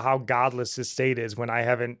 complain about how godless this state is when I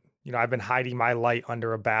haven't I've been hiding my light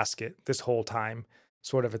under a basket this whole time,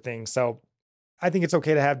 sort of a thing. So I think it's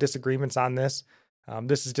okay to have disagreements on this.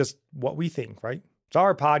 This is just what we think, right? It's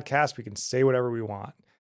our podcast. We can say whatever we want.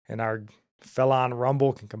 And our fella on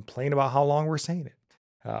Rumble can complain about how long we're saying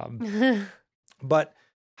it. But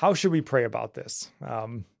how should we pray about this?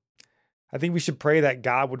 I think we should pray that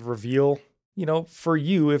God would reveal, for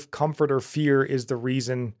you, if comfort or fear is the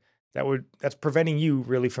reason that's preventing you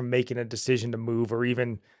really from making a decision to move, or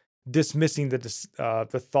even dismissing the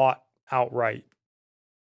thought outright.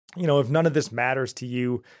 If none of this matters to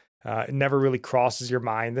you, it never really crosses your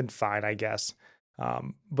mind, then fine, I guess.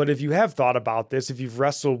 But if you have thought about this, if you've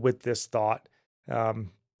wrestled with this thought,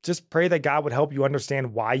 just pray that God would help you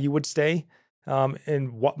understand why you would stay,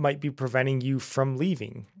 and what might be preventing you from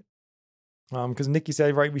leaving. Because Nikki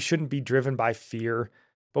said, right, we shouldn't be driven by fear,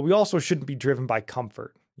 but we also shouldn't be driven by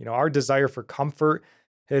comfort. Our desire for comfort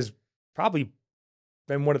has probably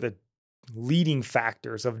been one of the leading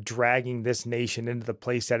factors of dragging this nation into the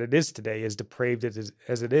place that it is today, as depraved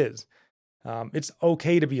as it is. It's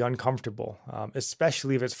okay to be uncomfortable,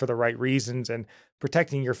 especially if it's for the right reasons, and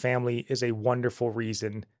protecting your family is a wonderful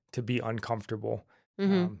reason to be uncomfortable.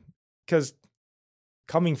 Because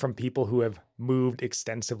coming from people who have moved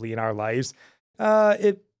extensively in our lives,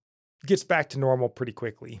 it gets back to normal pretty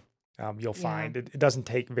quickly. You'll find it doesn't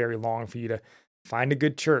take very long for you to find a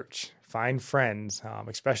good church, find friends,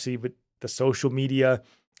 especially with the social media.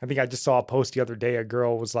 I think I just saw a post the other day. A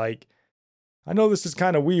girl was like, I know this is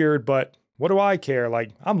kind of weird, but what do I care? Like,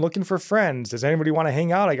 I'm looking for friends. Does anybody want to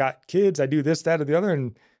hang out? I got kids. I do this, that, or the other.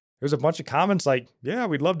 And there's a bunch of comments like, yeah,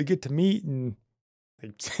 we'd love to get to meet, and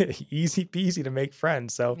easy peasy to make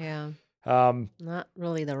friends. So, not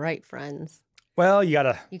really the right friends. Well, you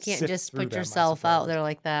can't just put yourself out there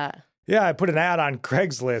like that. Yeah, I put an ad on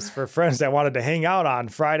Craigslist for friends that wanted to hang out on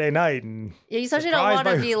Friday night, and you especially don't want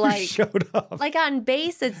to be like showed up. Like on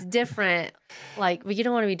base, it's different. Like, you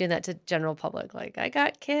don't want to be doing that to general public. Like, I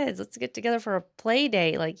got kids, let's get together for a play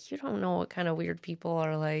date. Like, you don't know what kind of weird people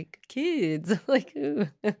are like kids. Like, ooh.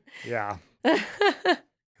 Yeah.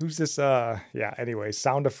 Who's this? Anyway,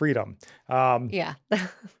 Sound of Freedom. Yeah.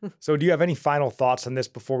 So do you have any final thoughts on this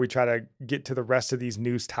before we try to get to the rest of these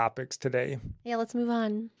news topics today? Yeah, let's move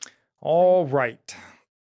on. All right.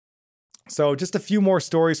 So just a few more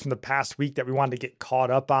stories from the past week that we wanted to get caught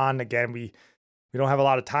up on. Again, we don't have a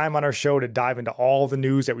lot of time on our show to dive into all the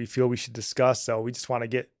news that we feel we should discuss. So we just want to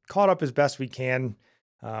get caught up as best we can,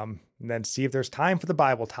 and then see if there's time for the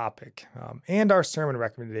Bible topic, and our sermon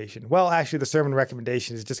recommendation. Well, actually, the sermon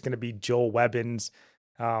recommendation is just going to be Joel Webbin's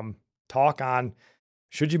talk on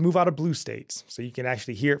should you move out of blue states, so you can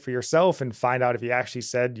actually hear it for yourself and find out if he actually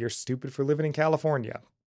said you're stupid for living in California.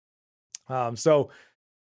 So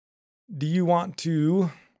do you want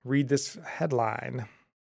to read this headline?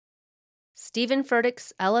 Stephen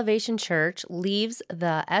Furtick's Elevation Church leaves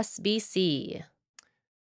the SBC.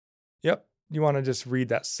 Yep. You want to just read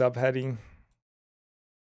that subheading?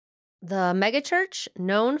 The megachurch,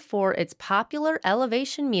 known for its popular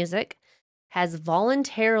elevation music, has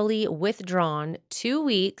voluntarily withdrawn 2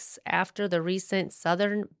 weeks after the recent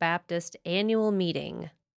Southern Baptist annual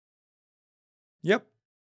meeting. Yep.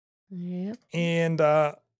 And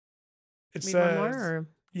it read says, one more, or?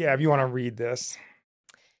 Yeah, if you want to read this.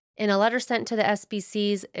 In a letter sent to the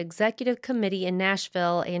SBC's Executive Committee in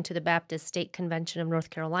Nashville and to the Baptist State Convention of North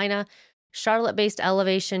Carolina, Charlotte-based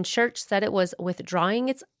Elevation Church said it was withdrawing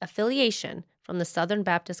its affiliation from the Southern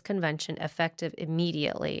Baptist Convention effective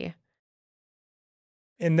immediately.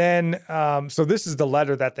 And then, so this is the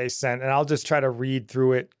letter that they sent, and I'll just try to read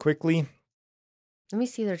through it quickly. Let me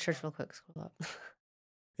see their church real quick. Scroll up.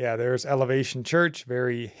 Yeah, there's Elevation Church,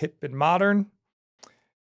 very hip and modern,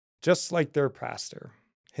 just like their pastor,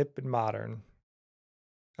 hip and modern.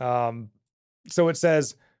 So it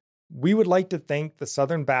says, we would like to thank the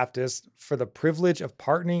Southern Baptists for the privilege of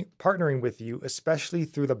partnering with you, especially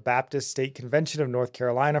through the Baptist State Convention of North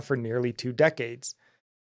Carolina for nearly 2 decades.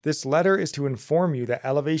 This letter is to inform you that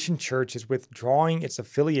Elevation Church is withdrawing its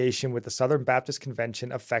affiliation with the Southern Baptist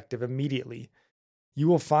Convention effective immediately. You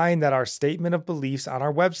will find that our statement of beliefs on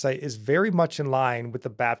our website is very much in line with the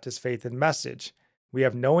Baptist faith and message. We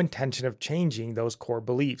have no intention of changing those core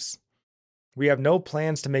beliefs. We have no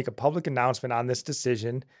plans to make a public announcement on this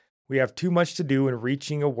decision. We have too much to do in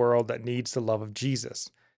reaching a world that needs the love of Jesus.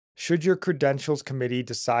 Should your credentials committee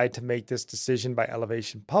decide to make this decision by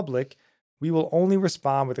elevation public, we will only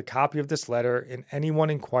respond with a copy of this letter and anyone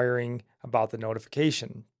inquiring about the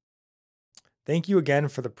notification. Thank you again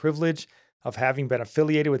for the privilege of having been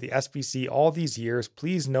affiliated with the SBC all these years.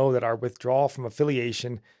 Please know that our withdrawal from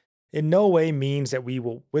affiliation in no way means that we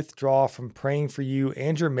will withdraw from praying for you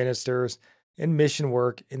and your ministers and mission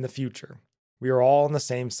work in the future. We are all on the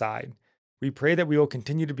same side. We pray that we will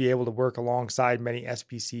continue to be able to work alongside many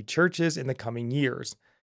SBC churches in the coming years.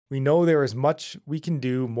 We know there is much we can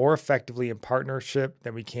do more effectively in partnership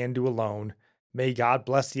than we can do alone. May God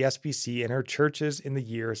bless the SBC and her churches in the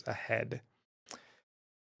years ahead.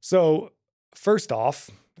 So, first off,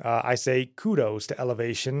 I say kudos to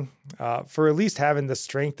Elevation for at least having the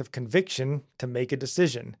strength of conviction to make a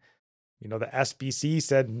decision. You know, the SBC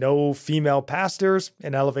said no female pastors,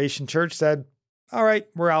 and Elevation Church said, all right,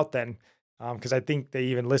 we're out then. Because I think they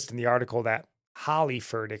even list in the article that Holly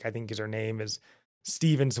Furtick, I think is her name, is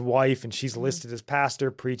Stephen's wife, and she's listed as pastor,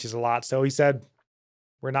 preaches a lot. So he said,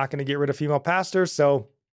 we're not going to get rid of female pastors. So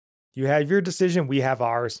you have your decision, we have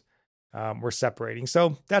ours. We're separating.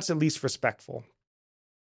 So that's at least respectful.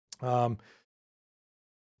 And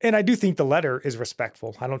I do think the letter is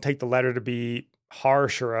respectful. I don't take the letter to be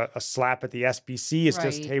harsh or a slap at the SBC. It's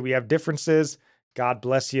just, hey, we have differences. God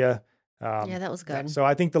bless you. Yeah, that was good. So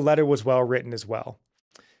I think the letter was well written as well.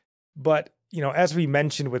 But, you know, as we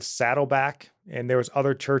mentioned with Saddleback, and there was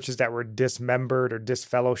other churches that were dismembered or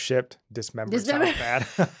disfellowshipped. Dismembered sounds bad.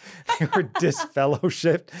 They were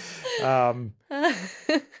disfellowshipped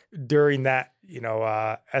during that, you know,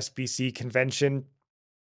 SBC convention.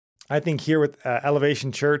 I think here with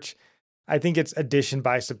Elevation Church, I think it's addition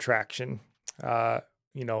by subtraction. You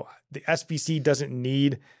know, the SBC doesn't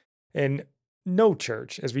need, and no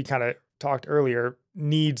church, as we kind of talked earlier,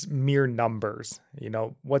 needs mere numbers. You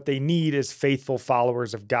know, what they need is faithful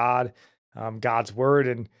followers of God, God's word.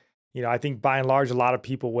 And, you know, I think by and large, a lot of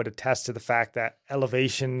people would attest to the fact that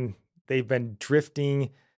Elevation, they've been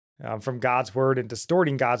drifting from God's word and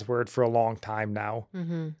distorting God's word for a long time now.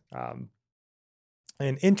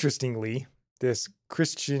 And interestingly, this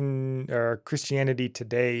Christianity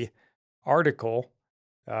Today article,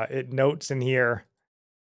 it notes in here,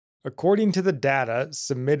 according to the data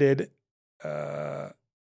submitted,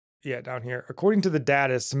 according to the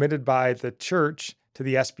data submitted by the church to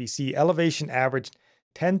the SBC, Elevation averaged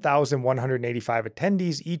 10,185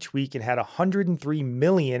 attendees each week and had $103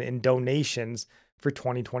 million in donations for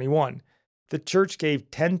 2021. The church gave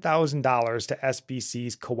 $10,000 to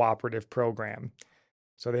SBC's cooperative program.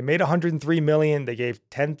 So they made $103 million. They gave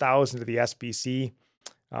 $10,000 to the SBC.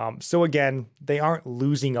 So again, they aren't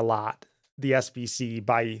losing a lot, the SBC,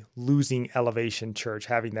 by losing Elevation Church,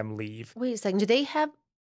 having them leave. Wait a second. Do they have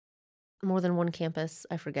more than one campus?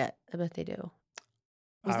 I forget. I bet they do.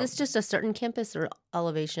 Is this just a certain campus or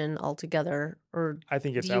Elevation altogether? Or I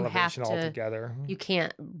think it's Elevation altogether. You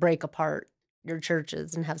can't break apart your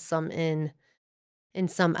churches and have some in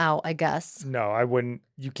and some out, I guess. No, I wouldn't.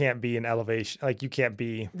 You can't be an Elevation. Like, you can't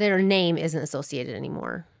be. Their name isn't associated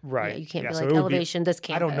anymore. Right. Yeah, you can't be like Elevation, this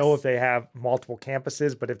campus. I don't know if they have multiple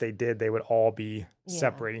campuses, but if they did, they would all be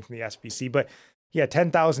separating from the SBC. But yeah,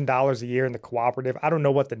 $10,000 a year in the cooperative. I don't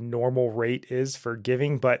know what the normal rate is for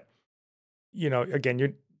giving, but, you know, again,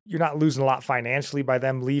 you're not losing a lot financially by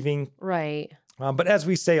them leaving. Right. But as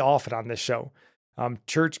we say often on this show,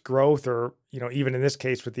 church growth, or, you know, even in this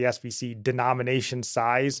case with the SBC, denomination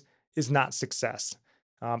size is not success.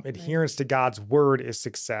 Adherence to God's word is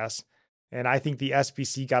success. And I think the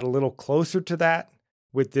SBC got a little closer to that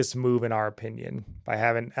with this move, in our opinion, by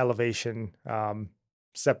having Elevation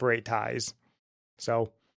separate ties.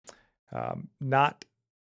 So not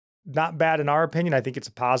bad in our opinion. I think it's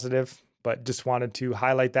a positive, but just wanted to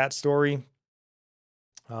highlight that story.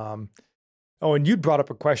 Oh, and you'd brought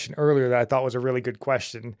up a question earlier that I thought was a really good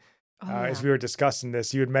question. As we were discussing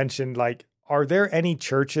this, you had mentioned, like, are there any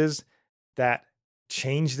churches that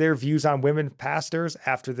changed their views on women pastors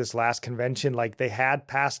after this last convention? Like, they had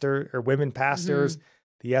women pastors.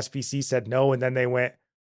 The SBC said no, and then they went,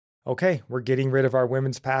 okay, we're getting rid of our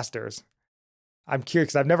women's pastors. I'm curious,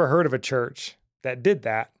 because I've never heard of a church that did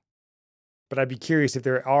that, but I'd be curious if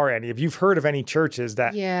there are any. If you've heard of any churches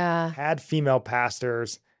that had female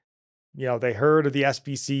pastors, you know, they heard of the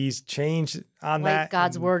SBC's change on that. Like,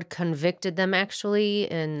 God's word convicted them,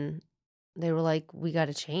 actually, and they were like, we got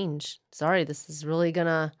to change. Sorry, this is really going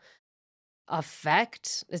to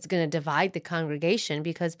it's going to divide the congregation,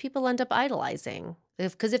 because people end up idolizing.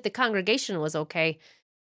 Because if the congregation was okay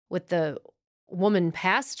with the woman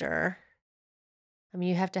pastor, I mean,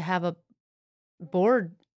 you have to have a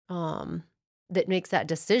board that makes that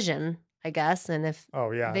decision, I guess. And if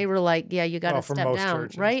they were like, yeah, you got to step down,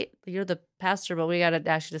 churches. Right? You're the pastor, but we got to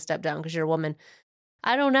ask you to step down because you're a woman.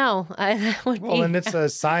 I don't know. And it's a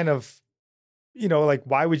sign of, you know, like,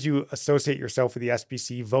 why would you associate yourself with the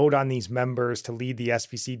SBC, vote on these members to lead the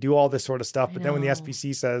SBC, do all this sort of stuff? But then when the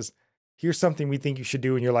SBC says, here's something we think you should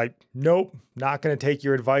do. And you're like, nope, not going to take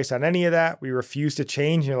your advice on any of that. We refuse to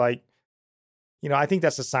change. And you're like, I think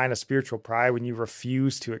that's a sign of spiritual pride when you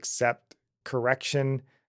refuse to accept correction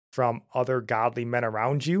from other godly men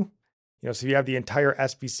around you. So you have the entire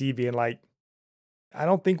SBC being like, I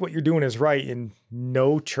don't think what you're doing is right. And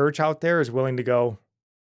no church out there is willing to go,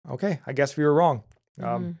 okay, I guess we were wrong.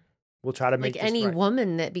 We'll try to make this any right.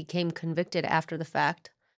 woman that became convicted after the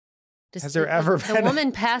fact. Has there ever been a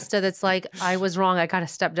woman pastor that's like, I was wrong, I got to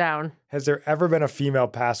step down? Has there ever been a female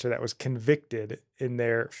pastor that was convicted in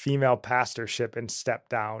their female pastorship and stepped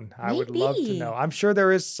down? I would love to know. I'm sure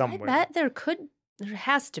there is somewhere. I bet there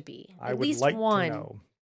has to be. I at would least like one. to know.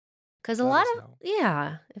 Because a lot of,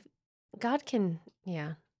 if God can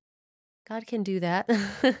do that.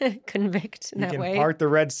 Convict in that way. He can part the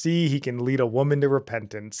Red Sea. He can lead a woman to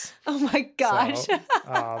repentance. Oh my gosh. So,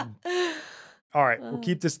 all right, we'll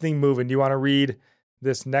keep this thing moving. Do you want to read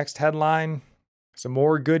this next headline? Some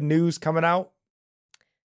more good news coming out.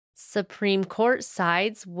 Supreme Court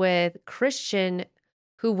sides with Christian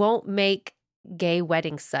who won't make gay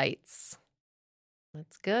wedding sites.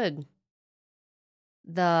 That's good.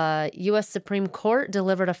 The U.S. Supreme Court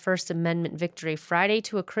delivered a First Amendment victory Friday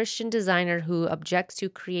to a Christian designer who objects to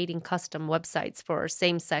creating custom websites for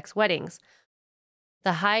same-sex weddings.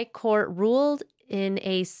 The High Court ruled in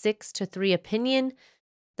a 6-3 opinion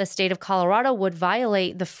the state of Colorado would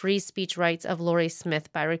violate the free speech rights of Lori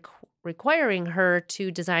Smith by requiring her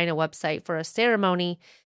to design a website for a ceremony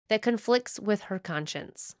that conflicts with her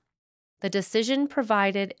conscience. The decision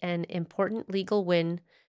provided an important legal win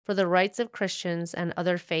for the rights of Christians and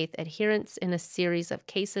other faith adherents in a series of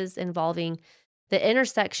cases involving the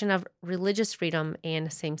intersection of religious freedom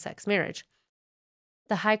and same-sex marriage.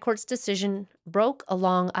 The High Court's decision broke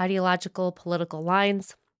along ideological political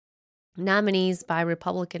lines. Nominees by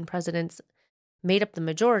Republican presidents made up the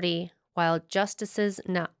majority, while justices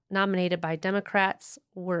nominated by Democrats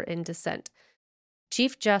were in dissent.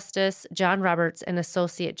 Chief Justice John Roberts and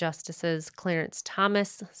Associate Justices Clarence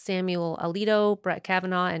Thomas, Samuel Alito, Brett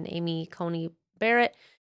Kavanaugh, and Amy Coney Barrett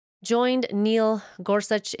joined Neil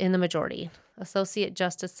Gorsuch in the majority. Associate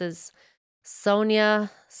Justices Sonia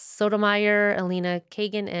Sotomayor, Elena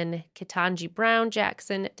Kagan, and Ketanji Brown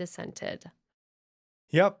Jackson dissented.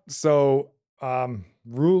 Yep. So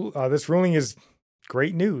this ruling is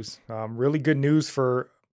great news. Really good news for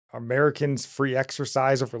Americans' free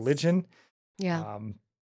exercise of religion. Yeah.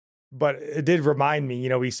 But it did remind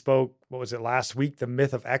me, we spoke, what was it, last week, the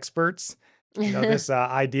myth of experts, this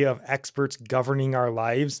idea of experts governing our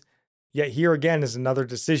lives. Yet here again is another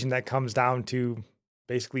decision that comes down to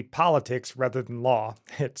basically politics rather than law.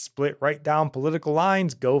 It's split right down political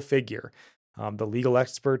lines, go figure. The legal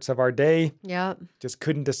experts of our day just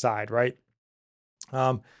couldn't decide, right?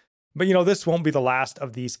 But, this won't be the last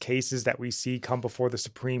of these cases that we see come before the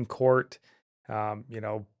Supreme Court.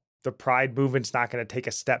 The pride movement's not going to take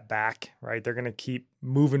a step back, right? They're going to keep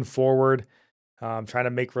moving forward, trying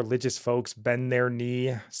to make religious folks bend their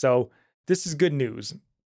knee. So this is good news.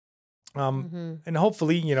 And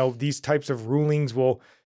hopefully, these types of rulings will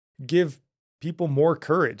give people more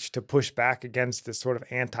courage to push back against this sort of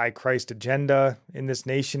anti-Christ agenda in this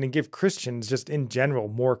nation and give Christians just in general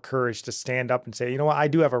more courage to stand up and say, you know what, I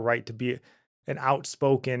do have a right to be an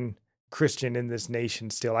outspoken Christian in this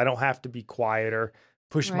nation still. I don't have to be quiet or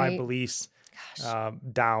push my beliefs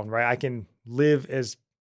down, right? I can live as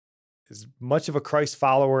much of a Christ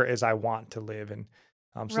follower as I want to live. And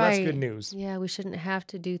so that's good news. Yeah, we shouldn't have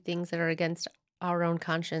to do things that are against our own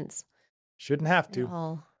conscience. Shouldn't have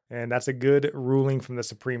to. And that's a good ruling from the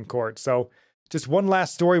Supreme Court. So just one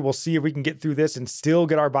last story. We'll see if we can get through this and still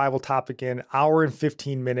get our Bible topic in. Hour and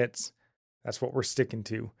 15 minutes. That's what we're sticking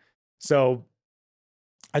to. So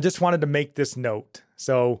I just wanted to make this note.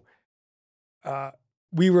 So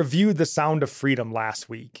we reviewed The Sound of Freedom last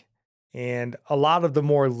week. And a lot of the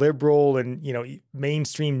more liberal and,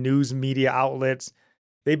 mainstream news media outlets,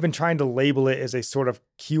 they've been trying to label it as a sort of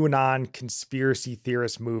QAnon conspiracy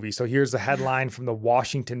theorist movie. So here's the headline from the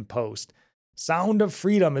Washington Post. Sound of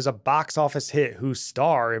Freedom is a box office hit whose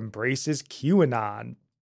star embraces QAnon.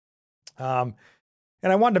 And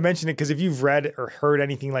I wanted to mention it because if you've read or heard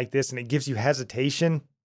anything like this and it gives you hesitation,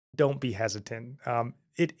 don't be hesitant.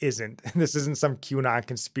 It isn't. This isn't some QAnon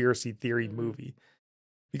conspiracy theory movie.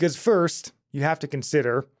 Because first, you have to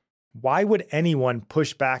consider, why would anyone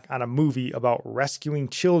push back on a movie about rescuing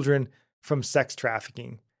children from sex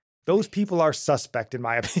trafficking? Those people are suspect, in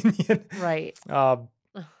my opinion. Right.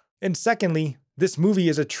 And secondly, this movie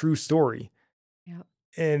is a true story. Yep.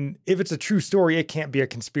 And if it's a true story, it can't be a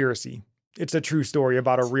conspiracy. It's a true story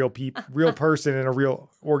about a real person in a real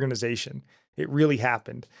organization. It really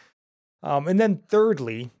happened. And then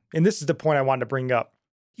thirdly, and this is the point I wanted to bring up,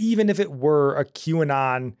 even if it were a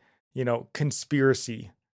QAnon,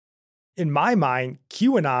 conspiracy, in my mind,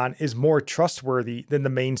 QAnon is more trustworthy than the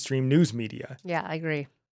mainstream news media. Yeah, I agree.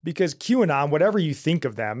 Because QAnon, whatever you think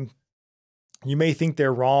of them, you may think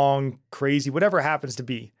they're wrong, crazy, whatever it happens to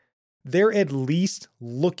be, they're at least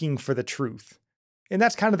looking for the truth. And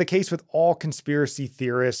that's kind of the case with all conspiracy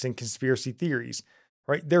theorists and conspiracy theories,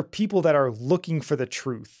 right? They're people that are looking for the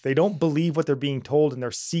truth. They don't believe what they're being told and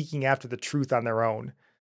they're seeking after the truth on their own.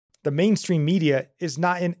 The mainstream media is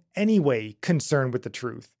not in any way concerned with the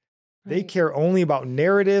truth. They Right. care only about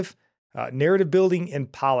narrative building,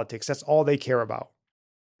 and politics. That's all they care about.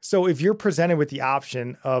 So if you're presented with the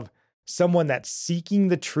option of someone that's seeking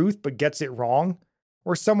the truth but gets it wrong,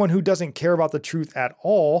 or someone who doesn't care about the truth at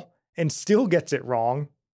all and still gets it wrong,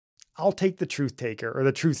 I'll take the truth taker or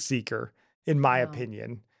the truth seeker, in my Wow.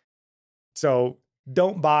 opinion. So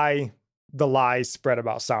don't buy the lies spread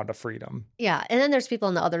about Sound of Freedom. Yeah. And then there's people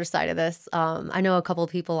on the other side of this. I know a couple of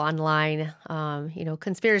people online,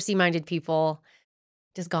 conspiracy-minded people,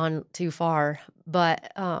 just gone too far.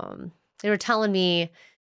 But they were telling me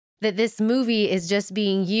that this movie is just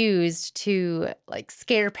being used to like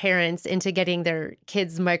scare parents into getting their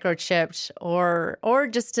kids microchipped or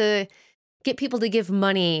just to get people to give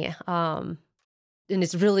money. And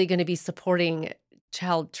it's really going to be supporting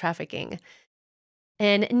child trafficking.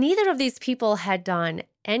 And neither of these people had done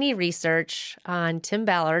any research on Tim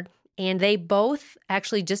Ballard, and they both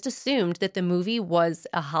actually just assumed that the movie was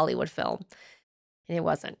a Hollywood film. And it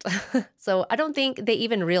wasn't. So I don't think they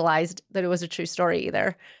even realized that it was a true story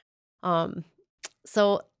either.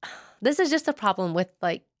 So this is just a problem with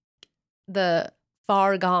like the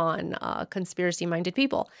far gone conspiracy-minded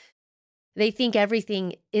people. They think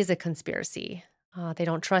everything is a conspiracy. They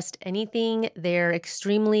don't trust anything. They're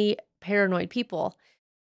extremely paranoid people.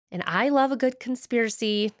 And I love a good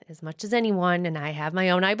conspiracy as much as anyone, and I have my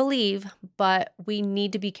own, I believe, but we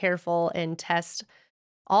need to be careful and test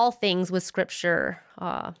all things with scripture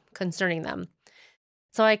concerning them.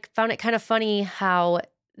 So I found it kind of funny how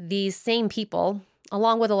these same people,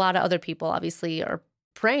 along with a lot of other people, obviously, are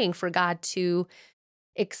praying for God to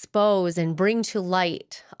expose and bring to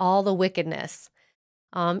light all the wickedness,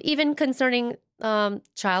 even concerning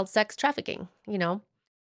child sex trafficking, And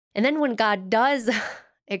then when God does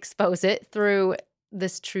expose it through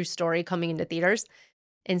this true story coming into theaters,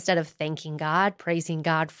 instead of thanking God, praising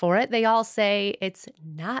God for it, they all say it's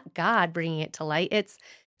not God bringing it to light. It's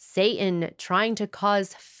Satan trying to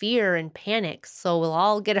cause fear and panic so we'll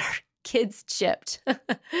all get our kids chipped.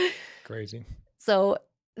 Crazy. So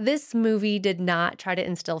this movie did not try to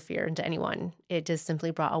instill fear into anyone. It just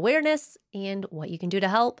simply brought awareness and what you can do to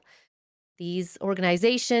help. These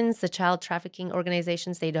organizations, the child trafficking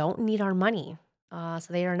organizations, they don't need our money. So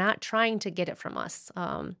they are not trying to get it from us.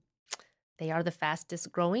 They are the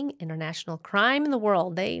fastest growing international crime in the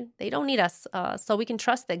world. They don't need us. So we can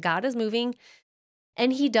trust that God is moving,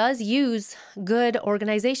 and he does use good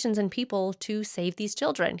organizations and people to save these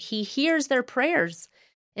children. He hears their prayers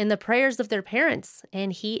and the prayers of their parents,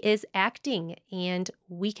 and he is acting, and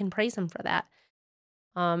we can praise him for that.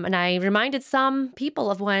 And I reminded some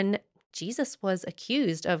people of when Jesus was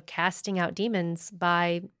accused of casting out demons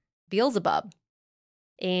by Beelzebub.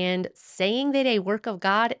 And saying that a work of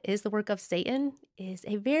God is the work of Satan is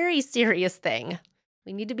a very serious thing.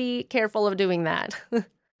 We need to be careful of doing that.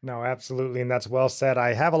 No, absolutely. And that's well said.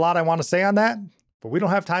 I have a lot I want to say on that, but we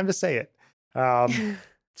don't have time to say it.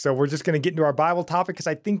 So we're just going to get into our Bible topic because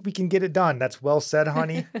I think we can get it done. That's well said,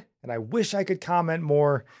 honey. And I wish I could comment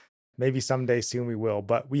more. Maybe someday soon we will.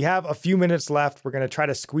 But we have a few minutes left. We're going to try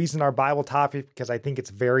to squeeze in our Bible topic because I think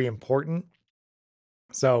it's very important.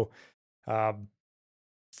 So,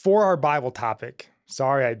 for our Bible topic,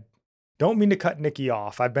 sorry, I don't mean to cut Nikki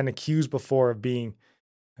off. I've been accused before of being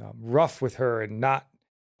rough with her and not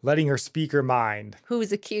letting her speak her mind.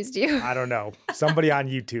 Who's accused you? I don't know. Somebody on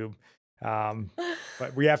YouTube.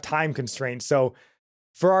 But we have time constraints. So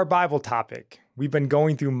for our Bible topic, we've been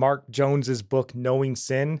going through Mark Jones's book, Knowing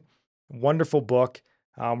Sin. Wonderful book.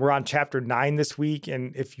 We're on chapter 9 this week.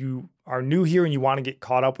 And if you are new here and you want to get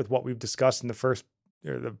caught up with what we've discussed in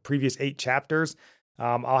the previous 8 chapters,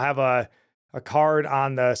 I'll have a card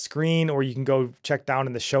on the screen, or you can go check down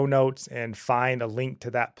in the show notes and find a link to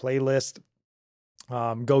that playlist.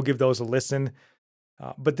 Go give those a listen.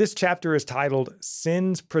 But this chapter is titled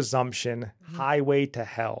Sin's Presumption, Highway to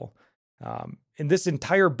Hell. And this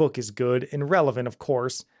entire book is good and relevant, of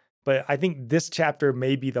course, but I think this chapter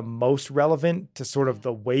may be the most relevant to sort of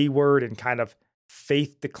the wayward and kind of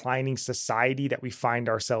faith-declining society that we find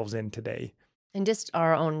ourselves in today. And just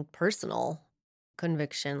our own personal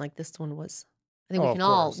conviction. Like this one was, I think Oh, we of can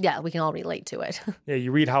all, course. yeah, we can all relate to it. Yeah,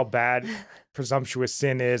 you read how bad presumptuous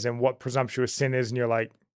sin is and what presumptuous sin is, and you're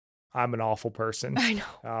like, I'm an awful person. I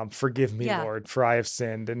know. Forgive me, Yeah. Lord, for I have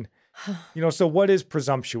sinned. And, so what is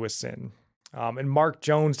presumptuous sin? And Mark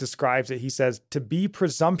Jones describes it. He says, to be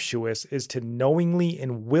presumptuous is to knowingly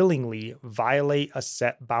and willingly violate a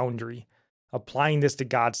set boundary. Applying this to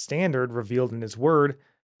God's standard revealed in his word,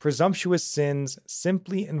 presumptuous sins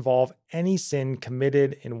simply involve any sin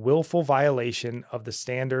committed in willful violation of the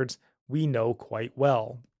standards we know quite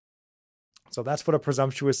well. So that's what a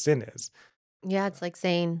presumptuous sin is. Yeah, it's like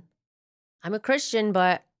saying, I'm a Christian,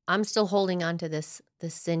 but I'm still holding on to this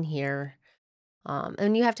sin here.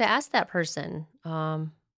 And you have to ask that person,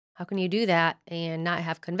 how can you do that and not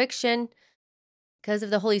have conviction? Because if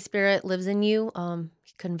the Holy Spirit lives in you,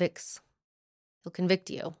 he convicts. He'll convict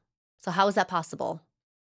you. So how is that possible?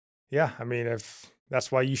 Yeah, I mean, if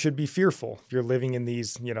that's why you should be fearful. If you're living in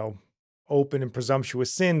these, open and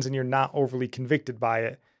presumptuous sins and you're not overly convicted by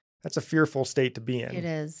it, that's a fearful state to be in. It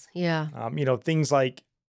is, yeah. Things like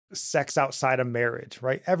sex outside of marriage,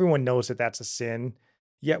 right? Everyone knows that that's a sin,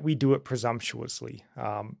 yet we do it presumptuously.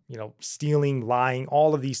 Stealing, lying,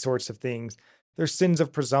 all of these sorts of things. They're sins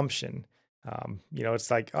of presumption.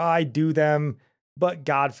 It's like, oh, I do them, but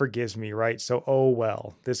God forgives me, right? So, oh,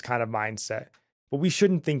 well, this kind of mindset. But we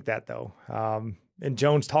shouldn't think that, though. And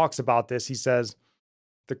Jones talks about this. He says,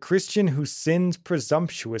 the Christian who sins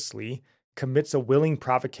presumptuously commits a willing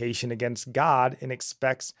provocation against God and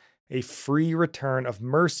expects a free return of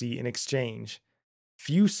mercy in exchange.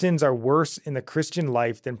 Few sins are worse in the Christian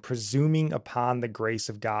life than presuming upon the grace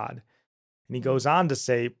of God. And he goes on to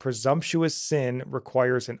say, presumptuous sin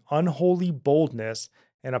requires an unholy boldness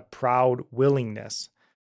and a proud willingness.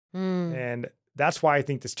 And that's why I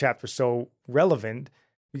think this chapter is so relevant,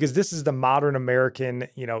 because this is the modern American,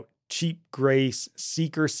 cheap grace,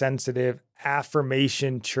 seeker-sensitive,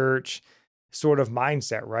 affirmation church sort of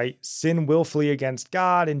mindset, right? Sin willfully against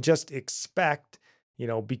God and just expect,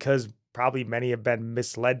 because probably many have been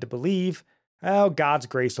misled to believe, oh, God's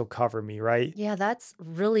grace will cover me, right? Yeah, that's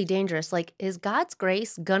really dangerous. Like, is God's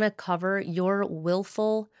grace gonna cover your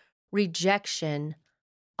willful rejection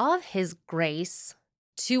of his grace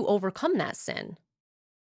to overcome that sin?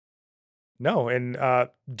 No, and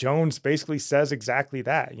Jones basically says exactly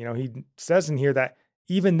that. He says in here that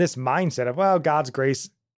even this mindset of, well, God's grace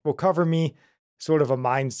will cover me, sort of a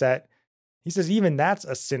mindset, he says even that's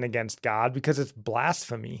a sin against God because it's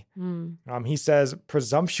blasphemy. He says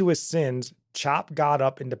presumptuous sins chop God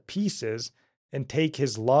up into pieces and take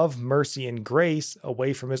his love, mercy, and grace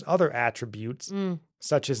away from his other attributes,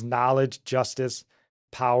 such as knowledge, justice,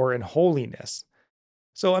 power, and holiness.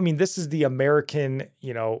 So, this is the American,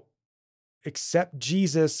 accept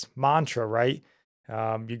Jesus mantra, right?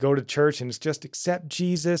 You go to church and it's just accept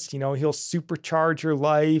Jesus. He'll supercharge your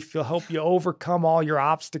life. He'll help you overcome all your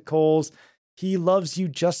obstacles. He loves you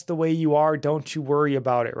just the way you are. Don't you worry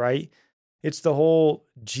about it, right? It's the whole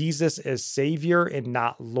Jesus as Savior and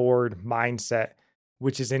not Lord mindset,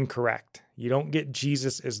 which is incorrect. You don't get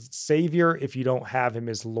Jesus as Savior if you don't have him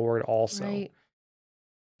as Lord also.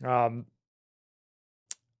 Right.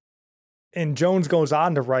 And Jones goes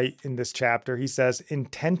on to write in this chapter, he says,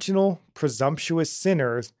 intentional, presumptuous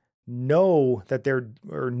sinners know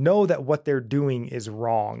that what they're doing is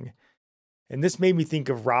wrong. And this made me think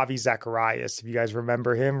of Ravi Zacharias, if you guys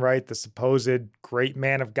remember him, right? The supposed great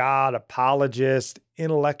man of God, apologist,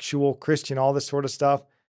 intellectual, Christian, all this sort of stuff,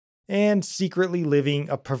 and secretly living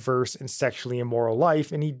a perverse and sexually immoral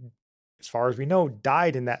life. And he, as far as we know,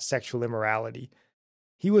 died in that sexual immorality.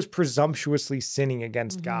 He was presumptuously sinning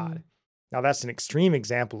against God. Now, that's an extreme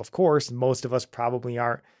example, of course, and most of us probably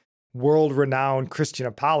aren't world-renowned Christian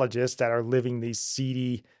apologists that are living these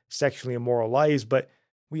seedy, sexually immoral lives, but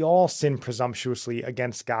we all sin presumptuously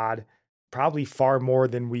against God, probably far more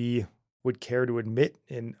than we would care to admit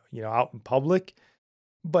out in public.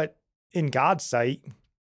 But in God's sight,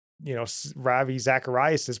 Ravi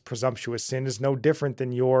Zacharias' presumptuous sin is no different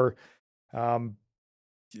than your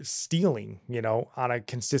stealing, on a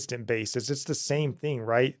consistent basis. It's the same thing,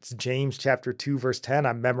 right? It's James chapter 2, verse 10.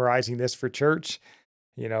 I'm memorizing this for church.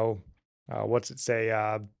 What's it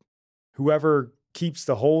say? Whoever keeps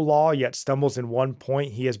the whole law yet stumbles in one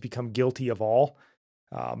point, he has become guilty of all.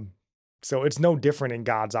 So it's no different in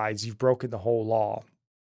God's eyes. You've broken the whole law.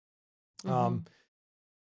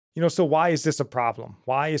 So why is this a problem?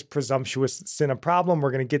 Why is presumptuous sin a problem?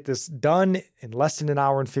 We're going to get this done in less than an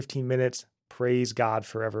hour and 15 minutes. Praise God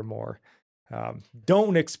forevermore.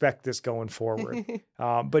 Don't expect this going forward.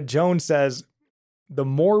 But Jones says, the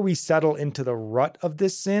more we settle into the rut of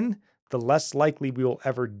this sin, the less likely we will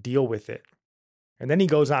ever deal with it. And then he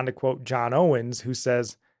goes on to quote John Owens, who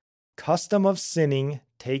says, "Custom of sinning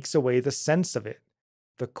takes away the sense of it.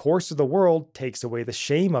 The course of the world takes away the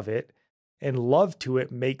shame of it, and love to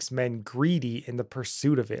it makes men greedy in the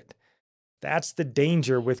pursuit of it." That's the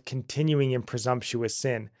danger with continuing in presumptuous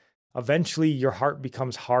sin. Eventually, your heart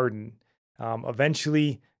becomes hardened.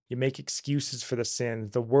 Eventually, you make excuses for the sin.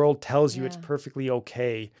 The world tells you it's perfectly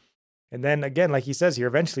okay. And then again, like he says here,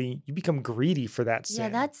 eventually you become greedy for that sin. Yeah,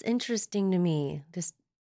 that's interesting to me. This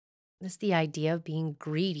the idea of being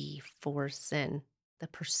greedy for sin, the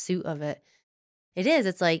pursuit of it. It is.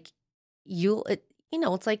 It's like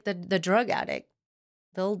it's like the drug addict.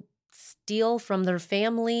 They'll steal from their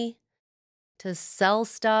family to sell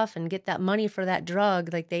stuff and get that money for that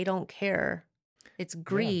drug. Like, they don't care. It's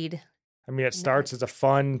greed. Yeah. I mean, it starts as a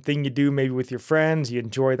fun thing you do maybe with your friends. You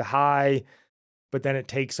enjoy the high, but then it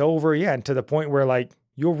takes over. Yeah. And to the point where like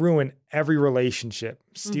you'll ruin every relationship,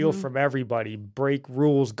 steal from everybody, break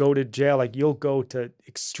rules, go to jail. Like, you'll go to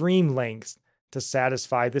extreme lengths to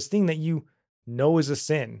satisfy this thing that you know is a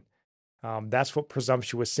sin. That's what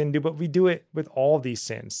presumptuous sin do, but we do it with all these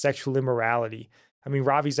sins. Sexual immorality. I mean,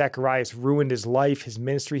 Ravi Zacharias ruined his life, his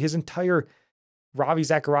ministry, his entire Ravi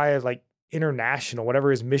Zacharias, like international,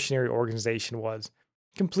 whatever his missionary organization was,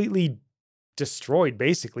 completely destroyed,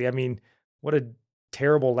 basically. I mean, what a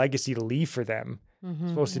terrible legacy to leave for them.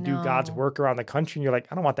 Supposed to do God's work around the country. And you're like,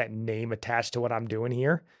 I don't want that name attached to what I'm doing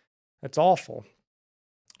here. That's awful.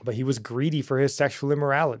 But he was greedy for his sexual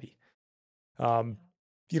immorality.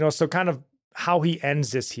 So kind of how he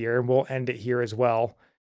ends this here, and we'll end it here as well.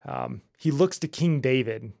 He looks to King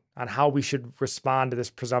David on how we should respond to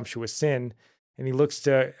this presumptuous sin. And he looks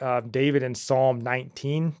to David in Psalm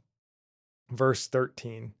 19, verse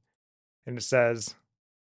 13. And it says,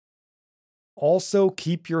 "Also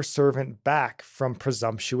keep your servant back from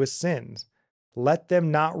presumptuous sins. Let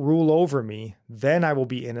them not rule over me. Then I will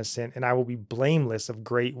be innocent and I will be blameless of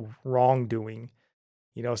great wrongdoing."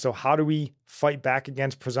 So how do we fight back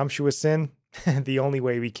against presumptuous sin? The only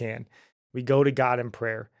way we can. We go to God in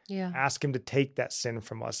prayer. Yeah. Ask him to take that sin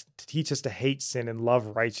from us, to teach us to hate sin and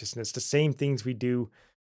love righteousness, the same things we do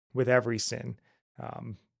with every sin.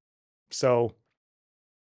 So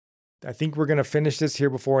I think we're going to finish this here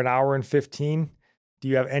before 1 hour and 15. Do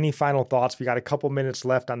you have any final thoughts? We got a couple minutes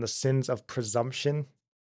left on the sins of presumption.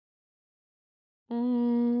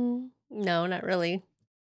 No, not really.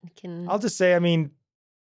 I'll just say,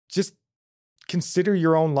 just consider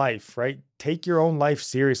your own life, right? Take your own life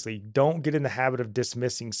seriously. Don't get in the habit of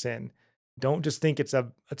dismissing sin. Don't just think it's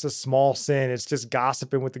a small sin. It's just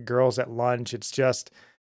gossiping with the girls at lunch. It's just,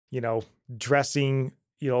 dressing,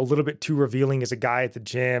 a little bit too revealing as a guy at the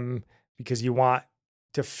gym because you want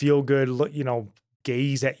to feel good,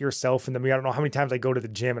 gaze at yourself in the mirror. I don't know how many times I go to the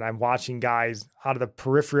gym and I'm watching guys out of the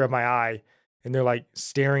periphery of my eye and they're like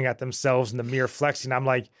staring at themselves in the mirror, flexing. I'm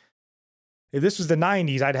like, if this was the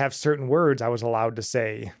 90s, I'd have certain words I was allowed to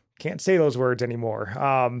say. Can't say those words anymore.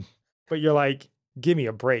 But you're like, give me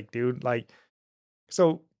a break, dude. Like,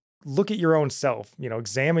 so look at your own self,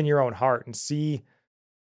 examine your own heart and see,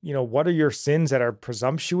 what are your sins that are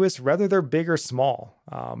presumptuous, whether they're big or small?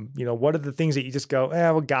 What are the things that you just go,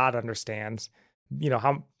 well, God understands.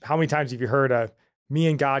 How many times have you heard me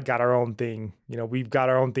and God got our own thing? We've got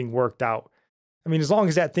our own thing worked out. As long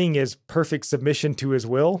as that thing is perfect submission to his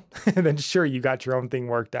will, then sure, you got your own thing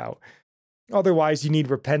worked out. Otherwise, you need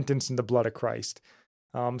repentance in the blood of Christ.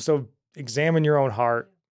 So examine your own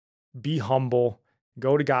heart, be humble,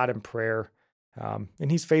 go to God in prayer, and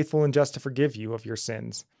he's faithful and just to forgive you of your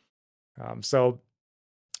sins. So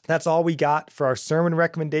that's all we got for our sermon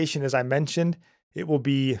recommendation. As I mentioned, it will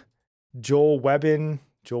be Joel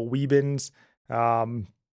Wiebin's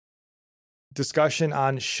discussion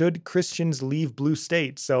on should Christians leave blue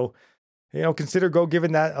states. So, consider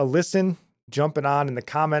giving that a listen, jumping on in the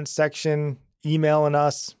comments section, emailing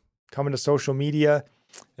us, coming to social media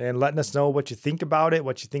and letting us know what you think about it,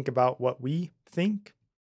 what you think about what we think,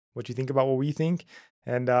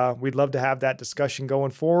 And we'd love to have that discussion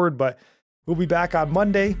going forward, but we'll be back on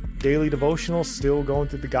Monday. Daily devotional, still going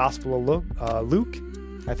through the Gospel of Luke.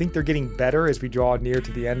 I think they're getting better as we draw near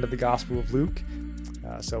to the end of the Gospel of Luke.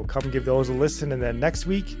 So come give those a listen. And then next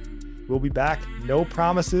week, we'll be back. No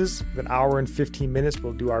promises. 1 hour and 15 minutes.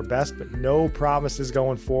 We'll do our best, but no promises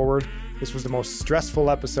going forward. This was the most stressful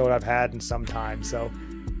episode I've had in some time. So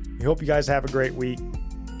we hope you guys have a great week.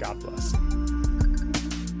 God bless.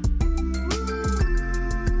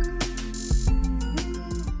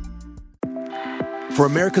 For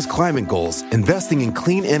America's climate goals, investing in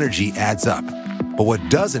clean energy adds up. But what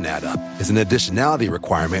doesn't add up is an additionality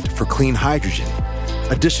requirement for clean hydrogen.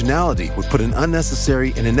 Additionality would put an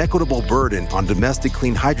unnecessary and inequitable burden on domestic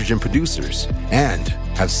clean hydrogen producers and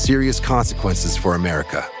have serious consequences for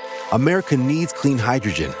America. America needs clean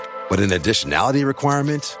hydrogen, but an additionality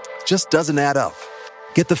requirement just doesn't add up.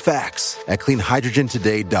 Get the facts at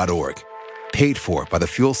cleanhydrogentoday.org. Paid for by the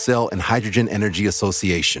Fuel Cell and Hydrogen Energy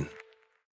Association.